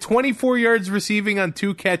 he had 24 yards receiving on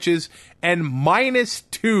 2 catches and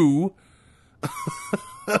 -2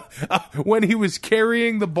 when he was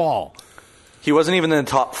carrying the ball. He wasn't even in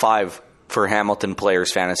the top 5 for Hamilton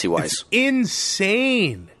players fantasy-wise. It's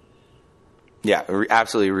insane. Yeah,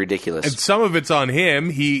 absolutely ridiculous. And some of it's on him.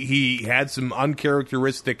 He had some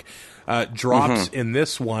uncharacteristic drops in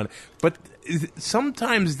this one. But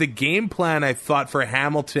sometimes the game plan, I thought, for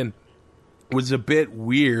Hamilton was a bit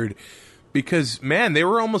weird because, man, they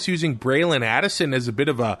were almost using Braylon Addison as a bit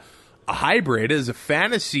of a hybrid. As a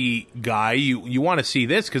fantasy guy, you want to see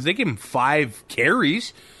this because they gave him 5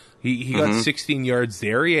 carries. He got 16 yards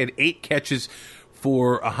there. He had 8 catches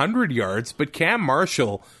for 100 yards. But Cam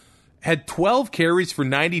Marshall had 12 carries for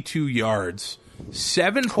 92 yards,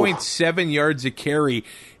 7.7 yards a carry.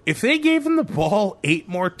 If they gave him the ball 8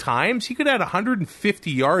 more times, he could have had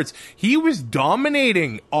 150 yards. He was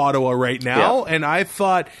dominating Ottawa right now, and I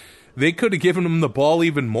thought they could have given him the ball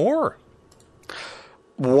even more.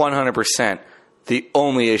 100%. The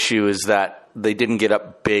only issue is that they didn't get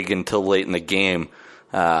up big until late in the game.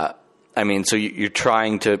 So you're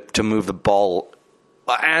trying to move the ball.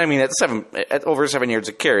 I mean, at over 7 yards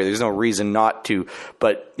a carry, there's no reason not to.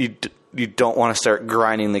 But you don't want to start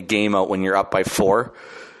grinding the game out when you're up by 4.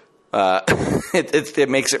 It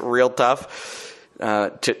makes it real tough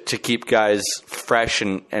to keep guys fresh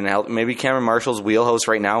and healthy. Maybe Cameron Marshall's wheelhouse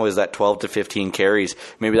right now is that 12 to 15 carries.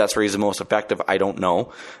 Maybe that's where he's the most effective. I don't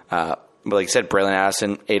know. But like I said, Braylon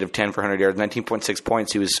Addison, 8 of 10 for 100 yards, 19.6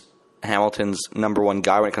 points. He was Hamilton's number 1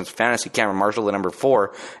 guy when it comes to fantasy. Cameron Marshall, the number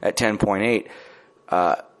 4 at 10.8.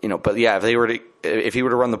 But yeah, if he were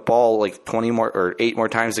to run the ball like 20 more or 8 more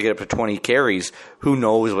times to get up to 20 carries, who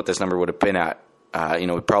knows what this number would have been at? He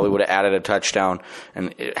probably would have added a touchdown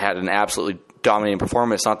and it had an absolutely dominating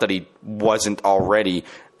performance. Not that he wasn't already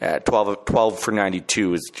at 12 for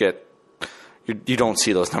 92. It's just, you don't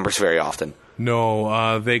see those numbers very often.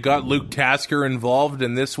 No, they got Luke Tasker involved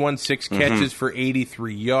in this one. 6 catches for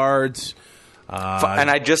 83 yards. And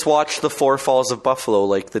I just watched the 4 Falls of Buffalo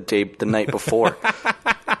like the night before.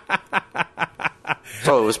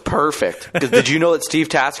 So it was perfect. Did you know that Steve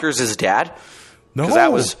Tasker's his dad? No.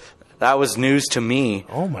 Because that was news to me.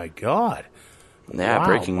 Oh, my God. Yeah, wow,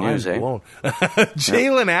 breaking news, eh?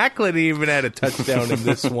 Jalen Acklin even had a touchdown in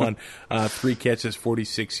this one. 3 catches,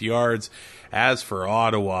 46 yards. As for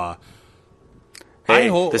Ottawa, hey,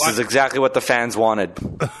 this is exactly what the fans wanted.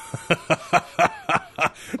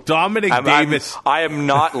 Dominic Davis. I am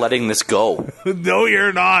not letting this go. No,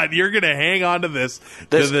 you're not. You're going to hang on to this.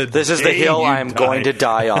 This is the hill I am going to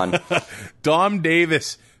die on. Dom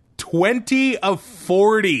Davis, 20 of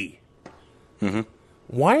 40. Mm-hmm.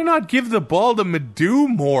 Why not give the ball to Madu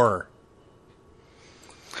more?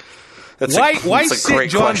 Why sit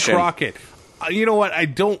John question. Crockett? You know what? I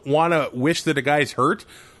don't want to wish that a guy's hurt,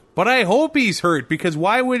 but I hope he's hurt because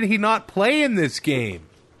why would he not play in this game?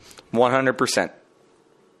 100%.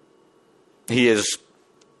 He has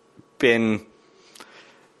been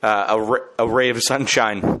a ray of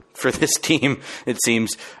sunshine for this team, it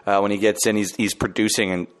seems. When he gets in, he's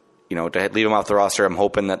producing. And, to leave him off the roster, I'm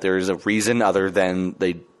hoping that there is a reason other than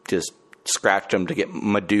they just scratched him to get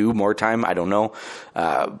Madu more time. I don't know.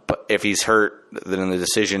 But if he's hurt, then the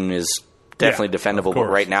decision is definitely defendable. But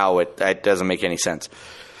right now, it doesn't make any sense.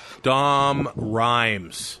 Dom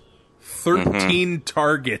Rhymes, 13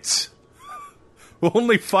 targets.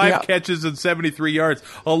 Only 5 catches and 73 yards.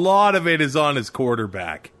 A lot of it is on his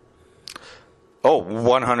quarterback. Oh,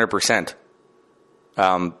 100%.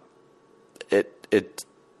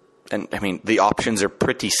 The options are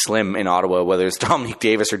pretty slim in Ottawa, whether it's Dominique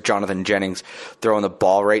Davis or Jonathan Jennings throwing the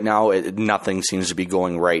ball right now. Nothing seems to be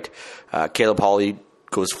going right. Caleb Hawley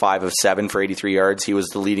goes 5 of 7 for 83 yards. He was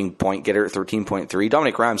the leading point getter at 13.3.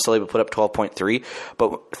 Dominic Rhymes still able to put up 12.3,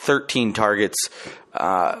 but 13 targets.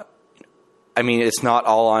 It's not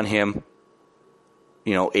all on him.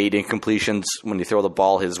 8 incompletions when you throw the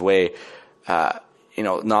ball his way.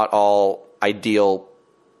 Not all ideal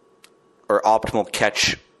or optimal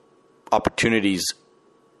catch opportunities,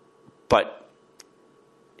 but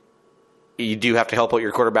you do have to help out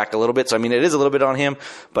your quarterback a little bit. So, it is a little bit on him,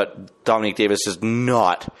 but Dominique Davis is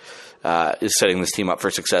not is setting this team up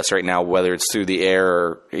for success right now, whether it's through the air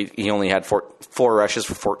or he only had 4 rushes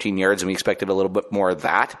for 14 yards, and we expected a little bit more of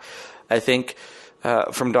that, I think,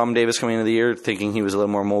 from Dom Davis coming into the year, thinking he was a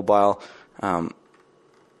little more mobile.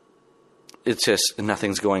 It's just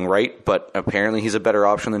nothing's going right, but apparently he's a better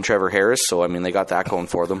option than Trevor Harris, so, they got that going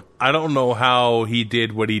for them. I don't know how he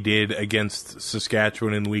did what he did against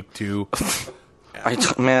Saskatchewan in Week 2.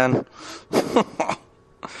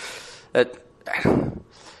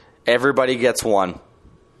 Everybody gets one.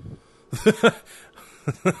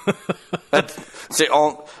 That's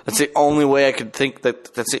the only way I could think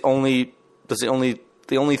that's the only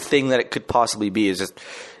thing that it could possibly be is just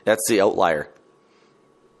that's the outlier.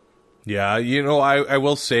 Yeah, I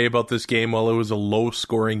will say about this game, while it was a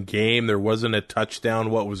low-scoring game, there wasn't a touchdown.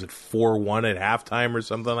 What was it, 4-1 at halftime or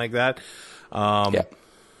something like that?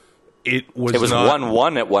 It was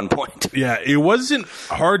 1-1 at one point. Yeah, it wasn't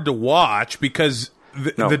hard to watch because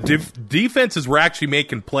the defenses were actually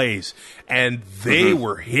making plays, and they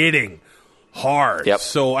were hitting hard. Yep.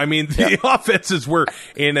 So, I mean, the offenses were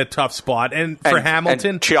in a tough spot. And for Hamilton...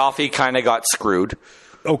 And Chiaffi kind of got screwed.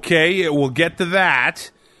 Okay, we'll get to that.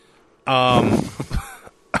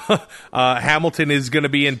 Hamilton is going to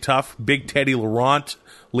be in tough. Big Teddy Laurent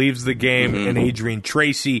leaves the game, and Adrian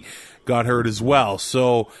Tracy got hurt as well.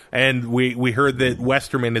 So, and we heard that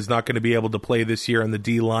Westerman is not going to be able to play this year on the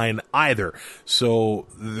D-line either. So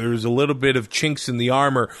there's a little bit of chinks in the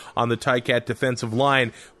armor on the Ticat defensive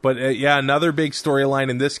line. But another big storyline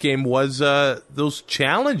in this game was those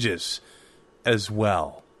challenges as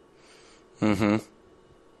well. Mm-hmm.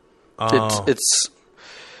 It's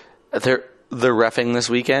the reffing this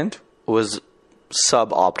weekend was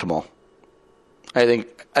suboptimal. I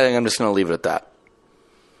think I'm just going to leave it at that.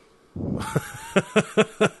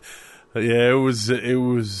 Yeah, it was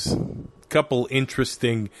a couple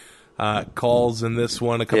interesting calls in this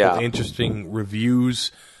one, a couple interesting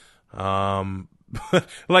reviews.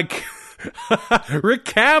 Like Rick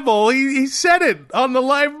Campbell, he said it on the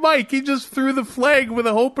live mic. He just threw the flag with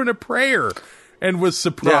a hope and a prayer and was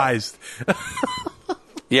surprised.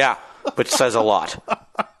 Yeah, which says a lot.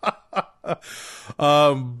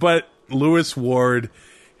 But Lewis Ward,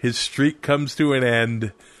 his streak comes to an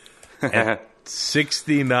end at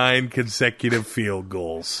 69 consecutive field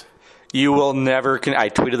goals. You will never, I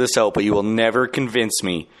tweeted this out, but you will never convince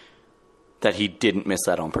me that he didn't miss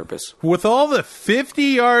that on purpose. With all the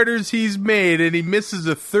 50-yarders he's made and he misses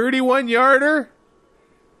a 31-yarder?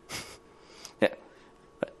 Yeah.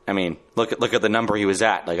 I mean, look at the number he was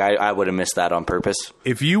at. Like, I would have missed that on purpose.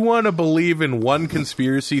 If you want to believe in one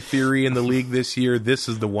conspiracy theory in the league this year, this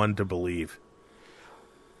is the one to believe.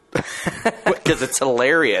 Because it's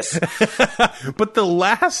hilarious. But the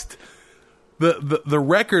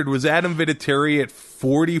record was Adam Vinatieri at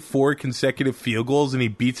 44 consecutive field goals, and he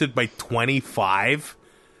beats it by 25.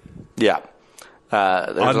 Yeah.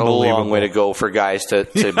 There's a long way to go for guys to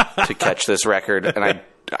catch this record, and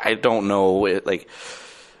I don't know.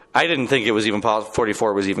 I didn't think it was even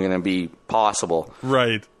 44 was even going to be possible.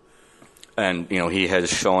 Right. And he has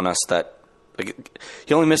shown us that.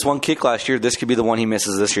 He only missed one kick last year. This could be the one he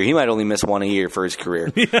misses this year. He might only miss one a year for his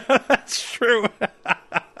career. Yeah, that's true.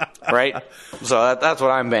 Right? So that's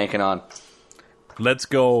what I'm banking on. Let's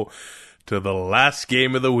go to the last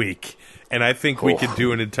game of the week. And I think we could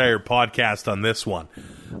do an entire podcast on this one.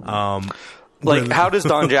 How does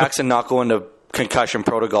Don Jackson not go into concussion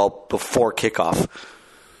protocol before kickoff?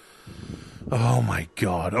 Oh, my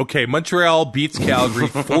God. Okay, Montreal beats Calgary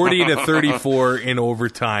 40-34 in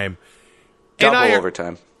overtime. Double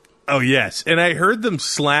overtime. Oh, yes. And I heard them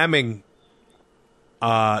slamming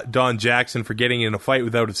Don Jackson for getting in a fight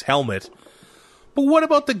without his helmet. But what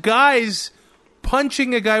about the guys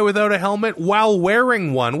punching a guy without a helmet while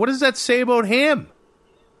wearing one? What does that say about him?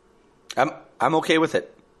 I'm okay with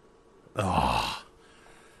it. Oh.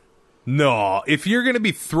 No. If you're going to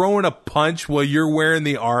be throwing a punch while you're wearing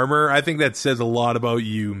the armor, I think that says a lot about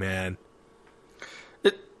you, man.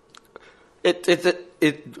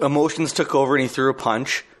 Emotions took over and he threw a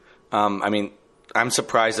punch. I'm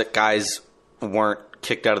surprised that guys weren't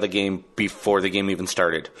kicked out of the game before the game even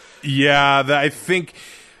started. Yeah, I think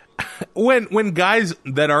when guys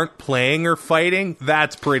that aren't playing are fighting,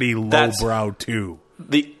 that's pretty lowbrow too.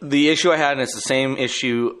 The issue I had, and it's the same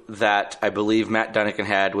issue that I believe Matt Dunnigan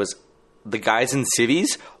had, was the guys in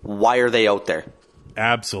civvies. Why are they out there?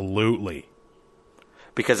 Absolutely.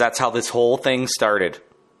 Because that's how this whole thing started.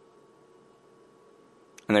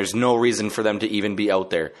 And there's no reason for them to even be out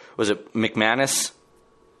there. Was it McManus?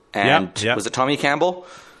 And yep. Was it Tommy Campbell?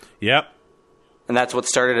 Yep. And that's what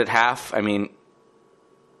started at half, or at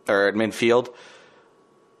midfield.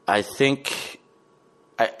 I think,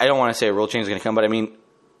 I don't want to say a rule change is going to come, but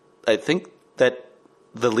I think that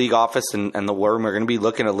the league office and the Worm are going to be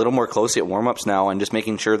looking a little more closely at warm-ups now and just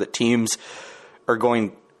making sure that teams are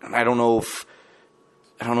going, I don't know if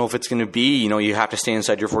it's going to be, you have to stay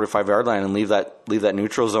inside your 45-yard line and leave that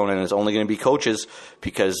neutral zone, and it's only going to be coaches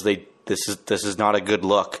because this is not a good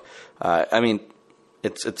look.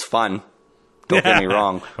 It's fun. Don't get me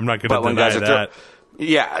wrong. I'm not going to deny that.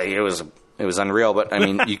 It was unreal,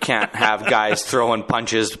 but you can't have guys throwing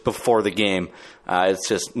punches before the game. It's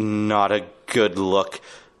just not a good look.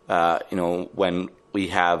 When we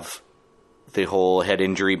have the whole head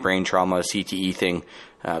injury, brain trauma, CTE thing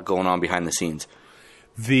going on behind the scenes.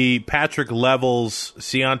 the Patrick Levels,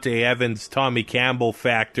 Deontay Evans, Tommy Campbell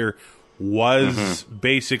factor was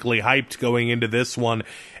basically hyped going into this one,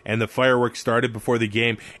 and the fireworks started before the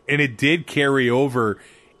game, and it did carry over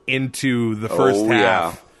into the first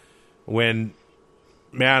half. When,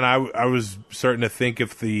 man, I was starting to think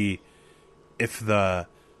if the refs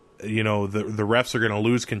are going to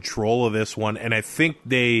lose control of this one, and I think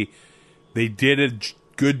they did a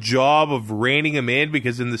good job of reining them in,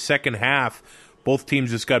 because in the second half, both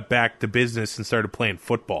teams just got back to business and started playing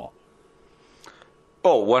football.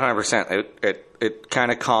 Oh, 100%. It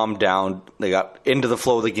kind of calmed down. They got into the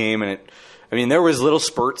flow of the game, and there was little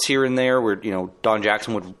spurts here and there where, Don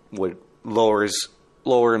Jackson would lower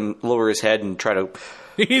his head and try to.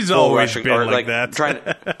 He's always been like that,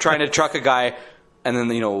 trying to truck a guy, and then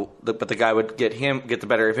but the guy would get the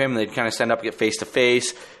better of him, and they'd kind of stand up, get face to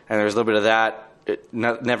face, and there was a little bit of that. It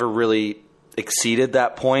never really exceeded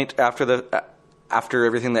that point after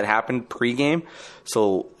everything that happened pregame.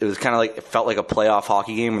 So it was kind of like, it felt like a playoff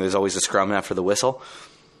hockey game where there's always a scrum after the whistle.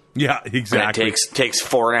 Yeah, exactly. And it takes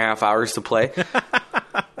 4.5 hours to play.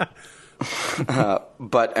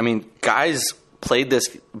 But guys played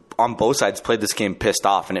this on both sides, played this game pissed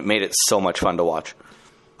off, and it made it so much fun to watch.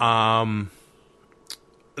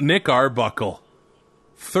 Nick Arbuckle,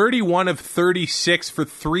 31 of 36 for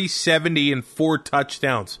 370 and 4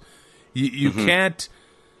 touchdowns. You can't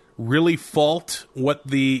really fault what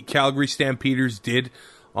the Calgary Stampeders did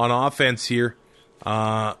on offense here.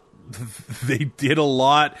 They did a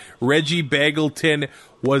lot. Reggie Begelton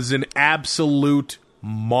was an absolute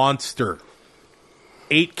monster.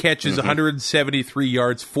 8 catches, 173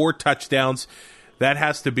 yards, 4 touchdowns. That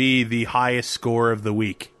has to be the highest score of the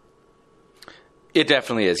week. It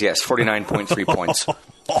definitely is, yes. 49.3 points.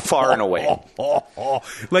 Far and away.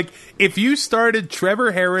 Like, if you started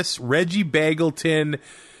Trevor Harris, Reggie Begelton,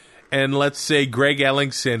 and let's say Greg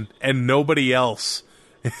Ellingson, and nobody else,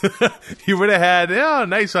 you would have had a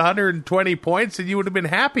nice 120 points, and you would have been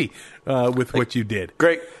happy with what you did.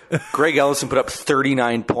 Greg Ellingson put up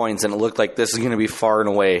 39 points, and it looked like this is going to be far and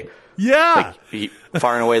away. Yeah.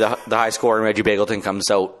 Far and away the high score, and Reggie Begelton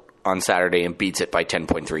comes out on Saturday and beats it by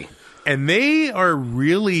 10.3. And they are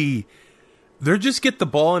really... They're just get the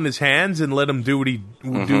ball in his hands and let him do what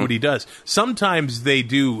he does. Sometimes they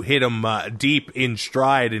do hit him deep in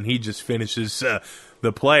stride, and he just finishes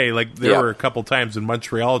the play. Like there were a couple times in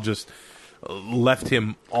Montreal just left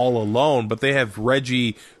him all alone. But they have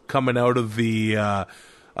Reggie coming out of the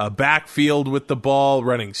backfield with the ball,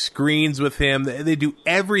 running screens with him. They do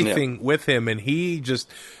everything with him, and he just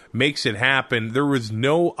makes it happen. There was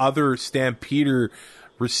no other Stampeder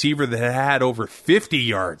receiver that had over 50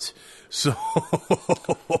 yards. So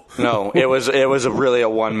no, it was really a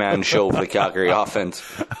one-man show for the Calgary offense.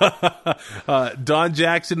 Don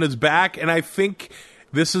Jackson is back, and I think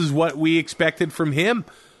this is what we expected from him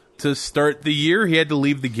to start the year. He had to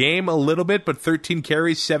leave the game a little bit, but 13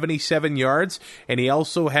 carries, 77 yards, and he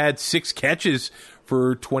also had 6 catches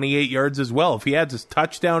for 28 yards as well. If he had this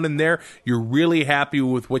touchdown in there, you're really happy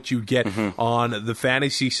with what you get on the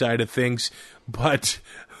fantasy side of things. But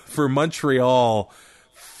for Montreal,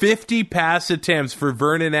 50 pass attempts for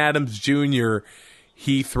Vernon Adams Jr.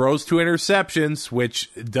 He throws 2 interceptions, which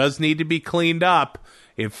does need to be cleaned up.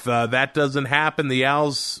 If that doesn't happen, the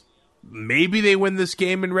Owls, maybe they win this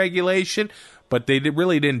game in regulation, but they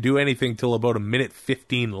really didn't do anything till about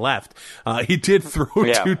 1:15 left. He did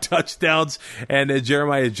throw 2 touchdowns, and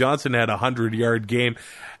Jeremiah Johnson had a 100-yard game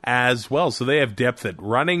as well. So they have depth at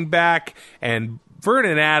running back, and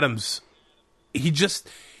Vernon Adams,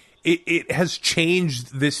 It has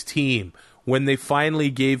changed this team when they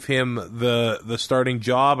finally gave him the starting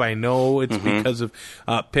job. I know it's because of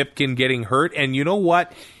Pipkin getting hurt. And you know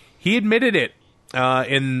what? He admitted it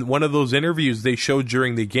in one of those interviews they showed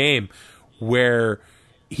during the game where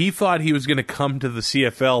he thought he was going to come to the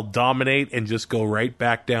CFL, dominate, and just go right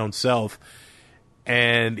back down south.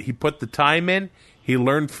 And he put the time in. He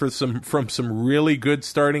learned from some really good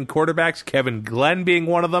starting quarterbacks, Kevin Glenn being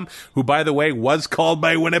one of them, who, by the way, was called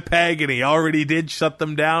by Winnipeg, and he already did shut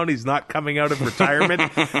them down. He's not coming out of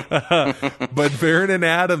retirement. But Vernon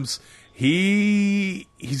Adams, he's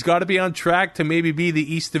got to be on track to maybe be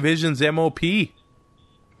the East Division's MOP.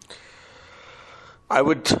 I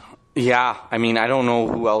don't know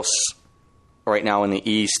who else right now in the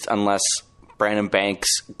East unless Brandon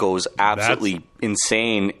Banks goes absolutely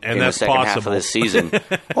insane in the second half of the season.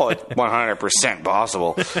 Oh, it's 100%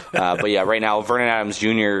 possible. But yeah, right now, Vernon Adams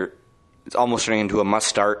Jr. is almost turning into a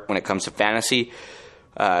must-start when it comes to fantasy.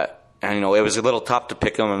 And, it was a little tough to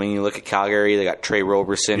pick him. I mean, you look at Calgary, they got Trey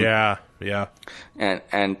Roberson. Yeah. And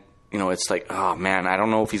it's like, oh, man, I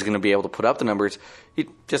don't know if he's going to be able to put up the numbers. he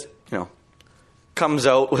just comes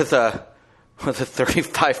out with a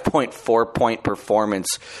 35.4 point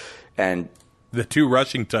performance, and the 2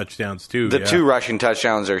 rushing touchdowns too. The 2 rushing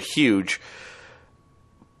touchdowns are huge,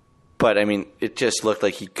 but I mean, it just looked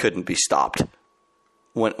like he couldn't be stopped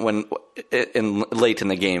when late in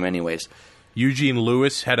the game, anyways. Eugene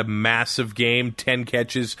Lewis had a massive game, 10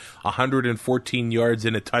 catches, 114 yards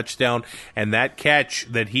and a touchdown, and that catch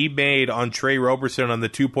that he made on Trey Roberson on the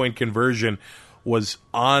 2-point conversion was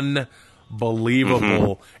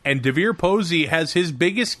unbelievable. And DeVere Posey has his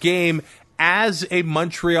biggest game as a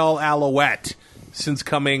Montreal Alouette since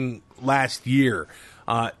coming last year.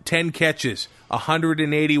 10 catches,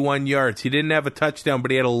 181 yards. He didn't have a touchdown,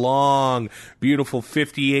 but he had a long, beautiful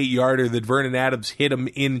 58-yarder that Vernon Adams hit him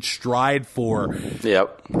in stride for.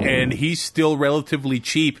 Yep. And he's still relatively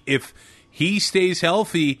cheap. If he stays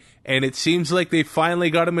healthy, and it seems like they finally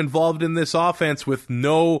got him involved in this offense with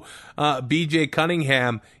no B.J.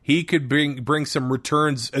 Cunningham, he could bring some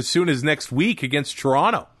returns as soon as next week against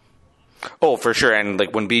Toronto. Oh, for sure. And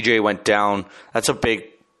like when B.J. went down, that's a big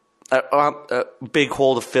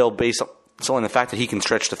hole to fill based on the fact that he can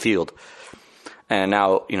stretch the field. And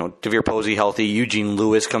now, DeVere Posey healthy. Eugene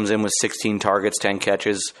Lewis comes in with 16 targets, 10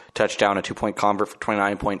 catches, touchdown, a 2-point convert for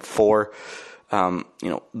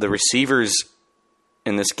 29.4. The receivers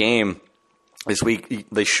in this game this week,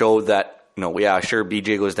 they showed that, sure,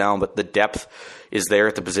 BJ goes down, but the depth is there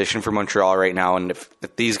at the position for Montreal right now. And if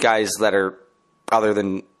these guys that are, other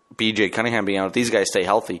than BJ Cunningham being out, if these guys stay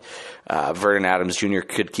healthy, Vernon Adams Jr.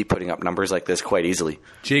 could keep putting up numbers like this quite easily.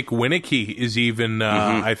 Jake Winicky is even,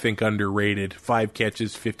 I think, underrated. 5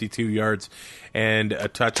 catches, 52 yards, and a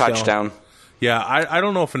touchdown. Yeah, I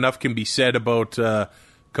don't know if enough can be said about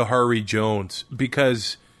Kahari Jones,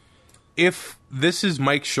 because if this is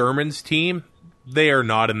Mike Sherman's team, they are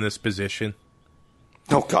not in this position.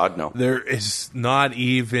 Oh, God, no. There is not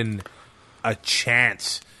even a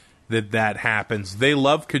chance that happens. They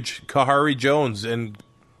love Kahari Jones, and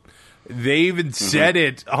they even said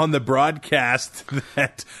it on the broadcast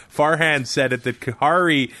that Farhan said it, that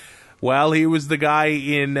Kahari, while he was the guy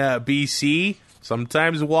in BC,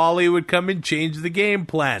 sometimes Wally would come and change the game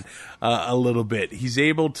plan a little bit. He's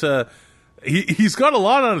able to... He's got a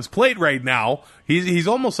lot on his plate right now. He's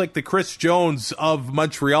almost like the Chris Jones of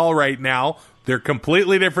Montreal right now. They're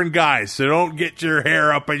completely different guys, so don't get your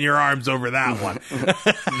hair up in your arms over that one.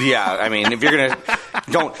 Yeah, I mean, if you're gonna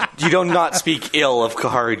do not speak ill of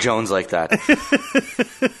Kahari Jones like that.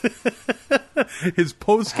 His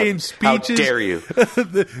post-game speeches. How dare you?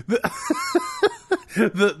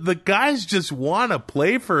 The guys just want to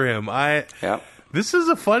play for him. This is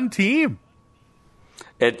a fun team.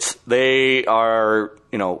 They are,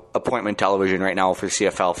 appointment television right now for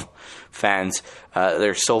CFL fans.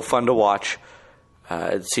 They're so fun to watch.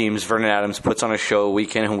 It seems Vernon Adams puts on a show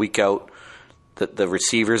week in and week out. The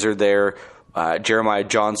receivers are there. Jeremiah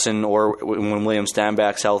Johnson, or when William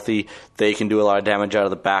Stanback's healthy, they can do a lot of damage out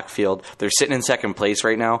of the backfield. They're sitting in second place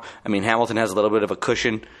right now. I mean, Hamilton has a little bit of a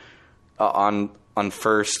cushion on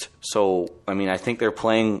first. So, I mean, I think they're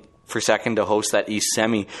playing for second to host that East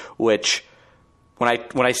Semi, which...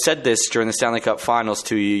 When I said this during the Stanley Cup Finals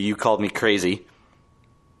to you, you called me crazy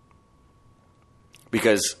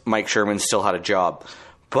because Mike Sherman still had a job.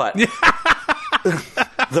 But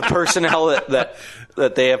the personnel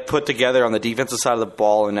that they have put together on the defensive side of the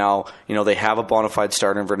ball, and now they have a bona fide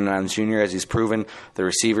starter in Vernon Adams Jr., as he's proven. The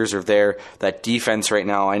receivers are there. That defense right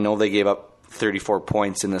now, I know they gave up 34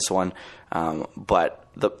 points in this one, but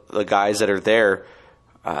the guys that are there,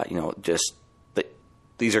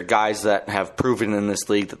 these are guys that have proven in this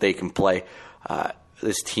league that they can play.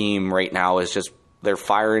 This team right now is they're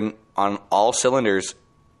firing on all cylinders.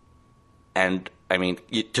 And, I mean,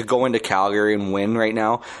 to go into Calgary and win right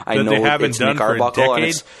now, I know it's Nick Arbuckle.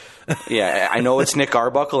 I know it's Nick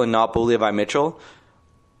Arbuckle and not Levi Mitchell.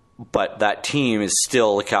 But that team is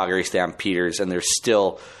still the Calgary Stampeders, and they're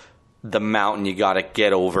still the mountain you got to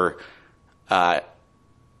get over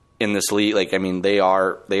in this league. Like, I mean, they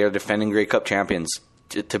are defending Grey Cup champions.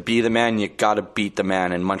 To be the man, you got to beat the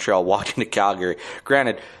man. And Montreal walked into Calgary.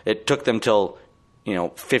 Granted, it took them till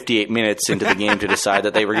 58 minutes into the game to decide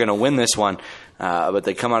that they were going to win this one. But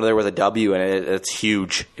they come out of there with a W, and it's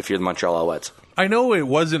huge if you're the Montreal Alouettes. I know it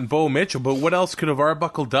wasn't Bo Mitchell, but what else could have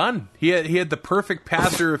Arbuckle done? He had the perfect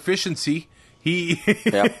passer efficiency. He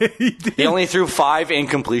only threw 5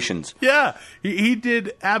 incompletions. Yeah, he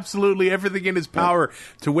did absolutely everything in his power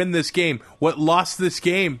to win this game. What lost this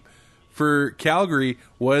game for Calgary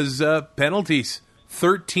was penalties.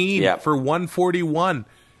 13 for 141.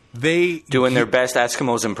 They doing their best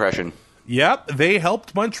Eskimos impression. Yep, they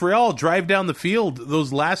helped Montreal drive down the field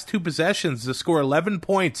those last two possessions to score 11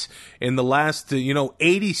 points in the last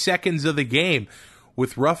 80 seconds of the game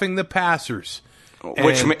with roughing the passers.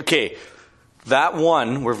 That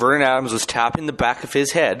one where Vernon Adams was tapping the back of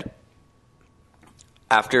his head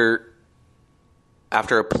after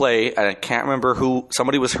a play, and I can't remember who,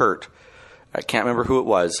 somebody was hurt. I can't remember who it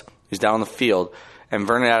was. He was down on the field, and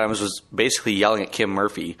Vernon Adams was basically yelling at Kim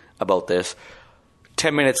Murphy about this.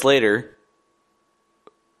 10 minutes later,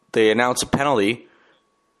 they announced a penalty,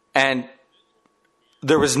 and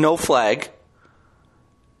there was no flag,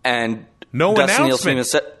 and no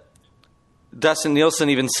announcement. Dustin Nielsen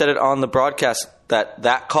even said it on the broadcast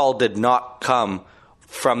that call did not come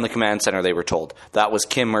from the command center, they were told. That was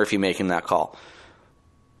Kim Murphy making that call.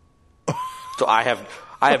 So I have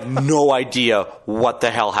no idea what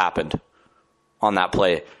the hell happened on that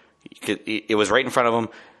play. It was right in front of him,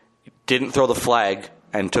 didn't throw the flag,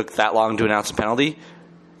 and took that long to announce a penalty.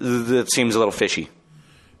 That seems a little fishy.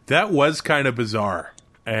 That was kind of bizarre.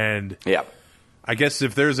 And yeah, I guess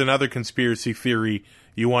if there's another conspiracy theory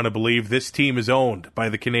you want to believe, this team is owned by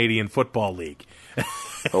the Canadian Football League.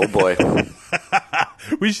 Oh, boy.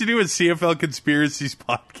 We should do a CFL Conspiracies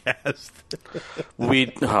podcast.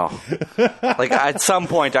 At some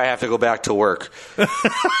point, I have to go back to work.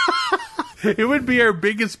 It would be our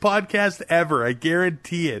biggest podcast ever. I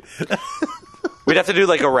guarantee it. We'd have to do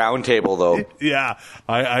like a round table, though. Yeah,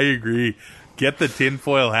 I agree. Get the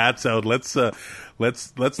tinfoil hats out. Let's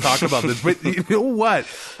talk about this. But you know what?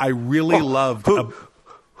 I really loved.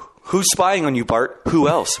 Who's spying on you, Bart? Who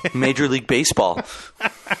else? Major League Baseball.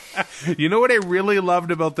 You know what I really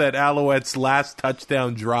loved about that Alouettes' last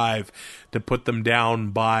touchdown drive to put them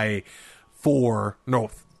down by 5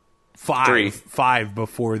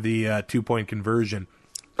 before the 2-point conversion.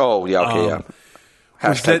 Oh, yeah, okay, yeah.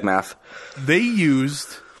 Hashtag math. They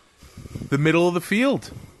used the middle of the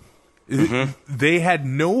field. Mm-hmm. They had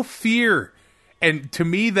no fear. And to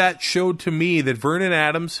me, that showed to me that Vernon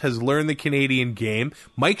Adams has learned the Canadian game.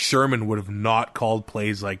 Mike Sherman would have not called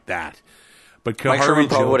plays like that. But Mike Sherman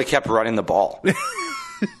probably would have kept running the ball.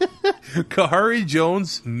 Kahari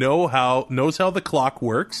Jones knows how the clock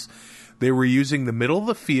works. They were using the middle of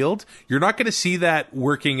the field. You're not going to see that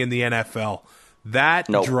working in the NFL. That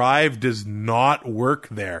drive does not work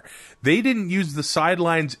there. They didn't use the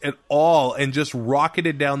sidelines at all and just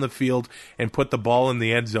rocketed down the field and put the ball in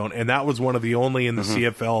the end zone. And that was one of the only in the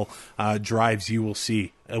CFL drives you will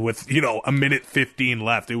see with, a minute 15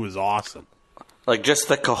 left. It was awesome. Like just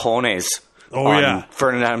the cojones on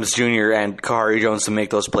Vernon Adams Jr. and Kahari Jones to make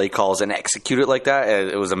those play calls and execute it like that.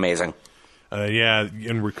 It was amazing.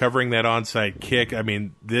 And recovering that onside kick, I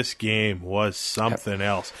mean, this game was something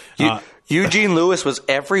else. Eugene Lewis was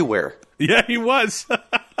everywhere. Yeah, he was.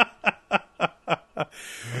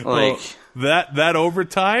 That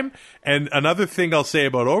overtime, and another thing I'll say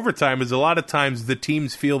about overtime is a lot of times the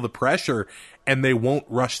teams feel the pressure and they won't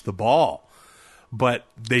rush the ball. But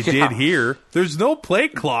they did here. There's no play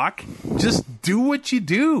clock. Just do what you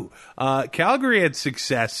do. Calgary had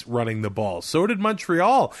success running the ball. So did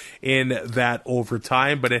Montreal in that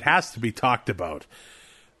overtime, but it has to be talked about.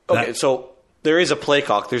 Okay, so there is a play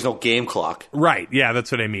clock. There's no game clock. Right, yeah,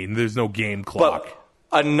 that's what I mean. There's no game clock.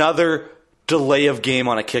 But another delay of game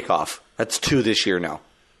on a kickoff. That's 2 this year now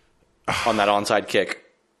on that onside kick.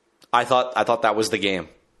 I thought that was the game.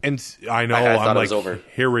 And I know, I'm like,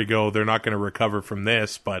 here we go. They're not going to recover from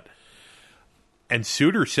this. And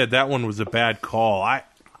Suter said that one was a bad call.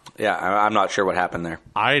 I'm not sure what happened there.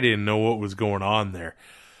 I didn't know what was going on there.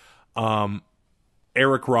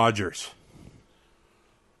 Eric Rogers.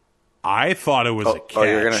 I thought it was a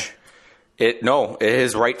catch.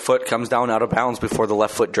 His right foot comes down out of bounds before the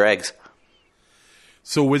left foot drags.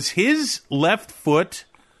 So was his left foot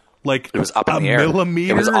like it was up in the air.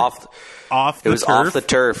 Millimeter? It was off the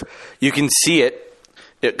turf. You can see it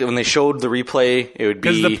when they showed the replay. It would be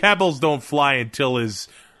because the pebbles don't fly until his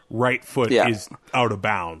right foot is out of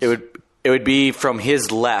bounds. It would be from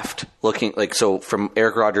his left, looking like so from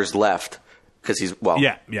Eric Rogers' left because he's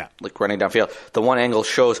like running downfield. The one angle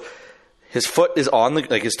shows his foot is on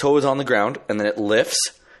his toe is on the ground, and then it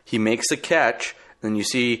lifts. He makes a catch, and then you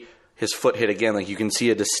see his foot hit again. Like you can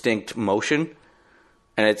see a distinct motion.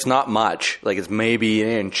 And it's not much, like it's maybe an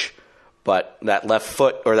inch, but that left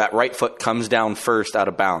foot or that right foot comes down first out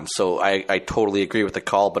of bounds. So I totally agree with the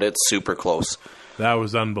call, but it's super close. That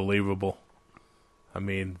was unbelievable. I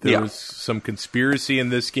mean, there was some conspiracy in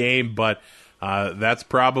this game, but that's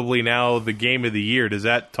probably now the game of the year. Does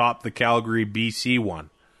that top the Calgary BC one?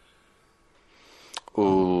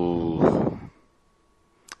 Ooh.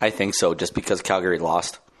 I think so, just because Calgary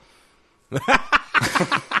lost.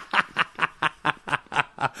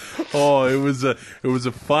 Oh, it was a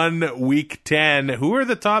fun week 10. Who are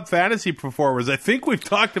the top fantasy performers? I think we've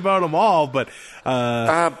talked about them all, but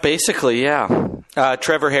basically, yeah.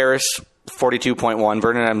 Trevor Harris, 42.1.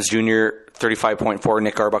 Vernon Adams Jr., 35.4.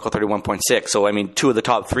 Nick Arbuckle, 31.6. So, I mean, two of the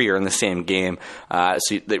top three are in the same game. So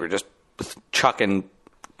they were just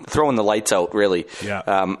throwing the lights out, really.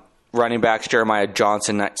 Yeah. Running backs, Jeremiah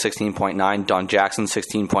Johnson at 16.9, Don Jackson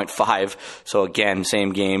 16.5. So again,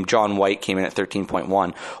 same game. John White came in at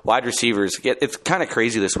 13.1. Wide receivers, it's kind of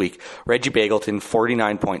crazy this week. Reggie Bagleton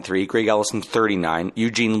 49.3, Greg Ellison 39,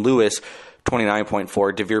 Eugene Lewis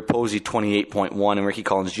 29.4, DeVere Posey 28.1, and Ricky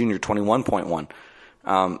Collins Jr.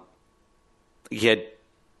 21.1. He had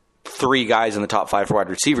three guys in the top five for wide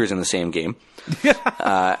receivers in the same game.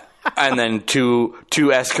 And then two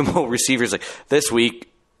Eskimo receivers. Like this week,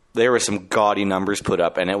 there were some gaudy numbers put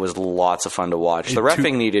up, and it was lots of fun to watch. The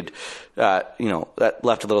reffing needed, that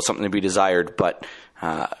left a little something to be desired, but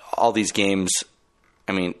all these games,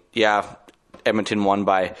 I mean, yeah, Edmonton won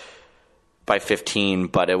by 15,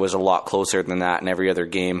 but it was a lot closer than that in every other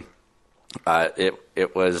game. There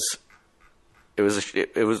were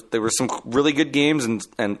some really good games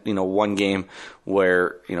and one game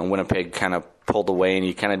where Winnipeg kind of pulled away and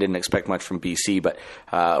you kind of didn't expect much from BC, but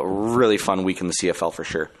really fun week in the CFL for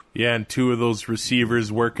sure. Yeah, and two of those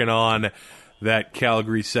receivers working on that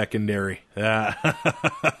Calgary secondary. That's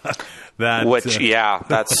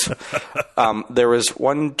there was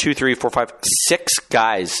 1, 2, 3, 4, 5, 6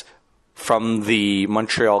 guys from the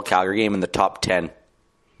Montreal Calgary game in the top 10.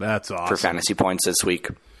 That's awesome for fantasy points this week.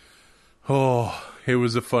 Oh, it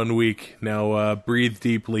was a fun week. Now breathe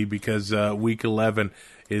deeply because week 11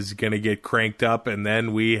 is going to get cranked up, and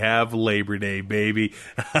then we have Labor Day, baby.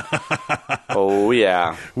 Oh,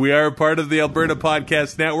 yeah. We are a part of the Alberta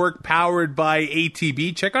Podcast Network, powered by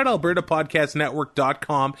ATB. Check out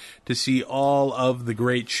albertapodcastnetwork.com to see all of the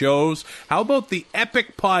great shows. How about the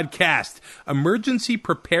Epic Podcast, Emergency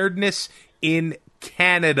Preparedness in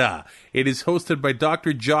Canada? It is hosted by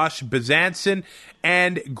Dr. Josh Bezanson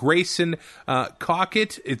and Grayson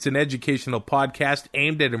Cockett. It's an educational podcast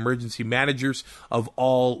aimed at emergency managers of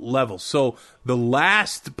all levels. So the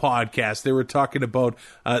last podcast, they were talking about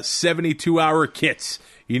 72-hour kits.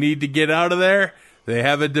 You need to get out of there. They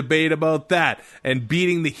have a debate about that. And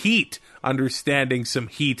beating the heat, understanding some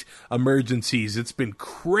heat emergencies. It's been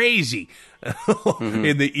crazy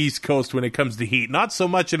in the East Coast when it comes to heat. Not so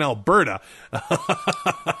much in Alberta.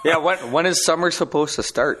 Yeah, when is summer supposed to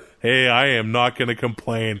start? Hey, I am not going to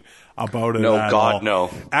complain about it. No, at God, all.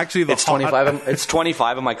 no. Actually, it's 25. It's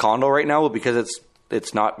 25 in my condo right now because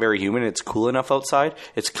it's not very humid. It's cool enough outside.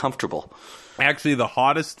 It's comfortable. Actually, the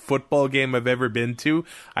hottest football game I've ever been to,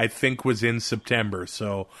 I think, was in September.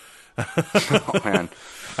 So, oh man.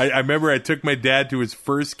 I remember I took my dad to his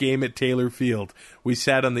first game at Taylor Field. We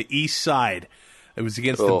sat on the east side. It was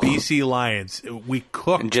against the BC Lions. We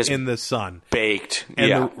cooked in the sun. Baked.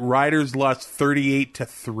 And the Riders lost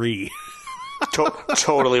 38-3.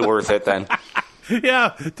 Totally worth it then.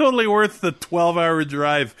 Yeah, totally worth the 12-hour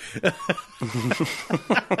drive.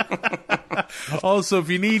 Also, if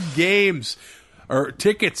you need games or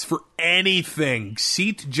tickets for anything,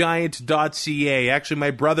 SeatGiant.ca. Actually,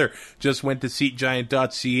 my brother just went to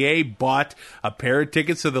SeatGiant.ca, bought a pair of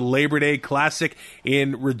tickets to the Labor Day Classic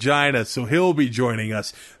in Regina, so he'll be joining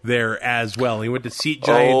us there as well. He went to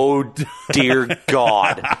SeatGiant. Oh, dear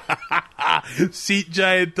God.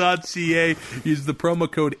 SeatGiant.ca. Use the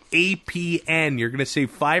promo code APN. You're going to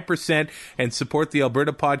save 5% and support the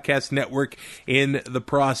Alberta Podcast Network in the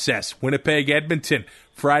process. Winnipeg, Edmonton,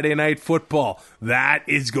 Friday Night Football. That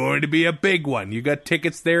is going to be a big one. You got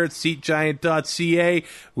tickets there at SeatGiant.ca.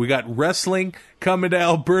 We got wrestling coming to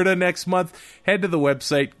Alberta next month. Head to the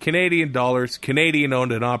website, Canadian dollars, Canadian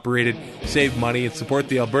owned and operated. Save money and support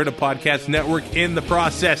the Alberta Podcast Network in the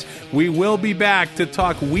process. We will be back to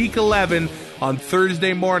talk Week 11 on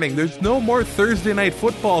Thursday morning. There's no more Thursday Night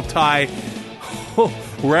Football, Ty.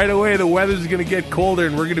 Right away, the weather's going to get colder,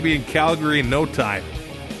 and we're going to be in Calgary in no time.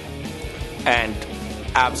 And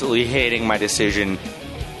absolutely hating my decision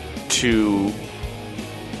to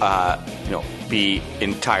be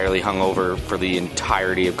entirely hungover for the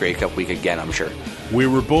entirety of Grey Cup week again, I'm sure. We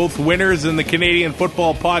were both winners in the Canadian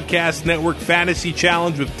Football Podcast Network Fantasy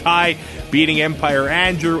Challenge, with Ty beating Empire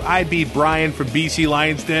Andrew. I beat Brian from BC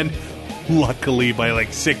Lions Den, luckily by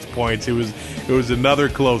like 6 points. It was another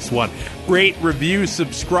close one. Rate, review,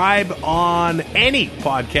 subscribe on any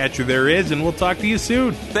podcatcher there is, and we'll talk to you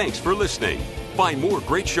soon. Thanks for listening. Find more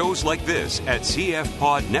great shows like this at CF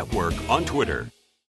Pod Network on Twitter.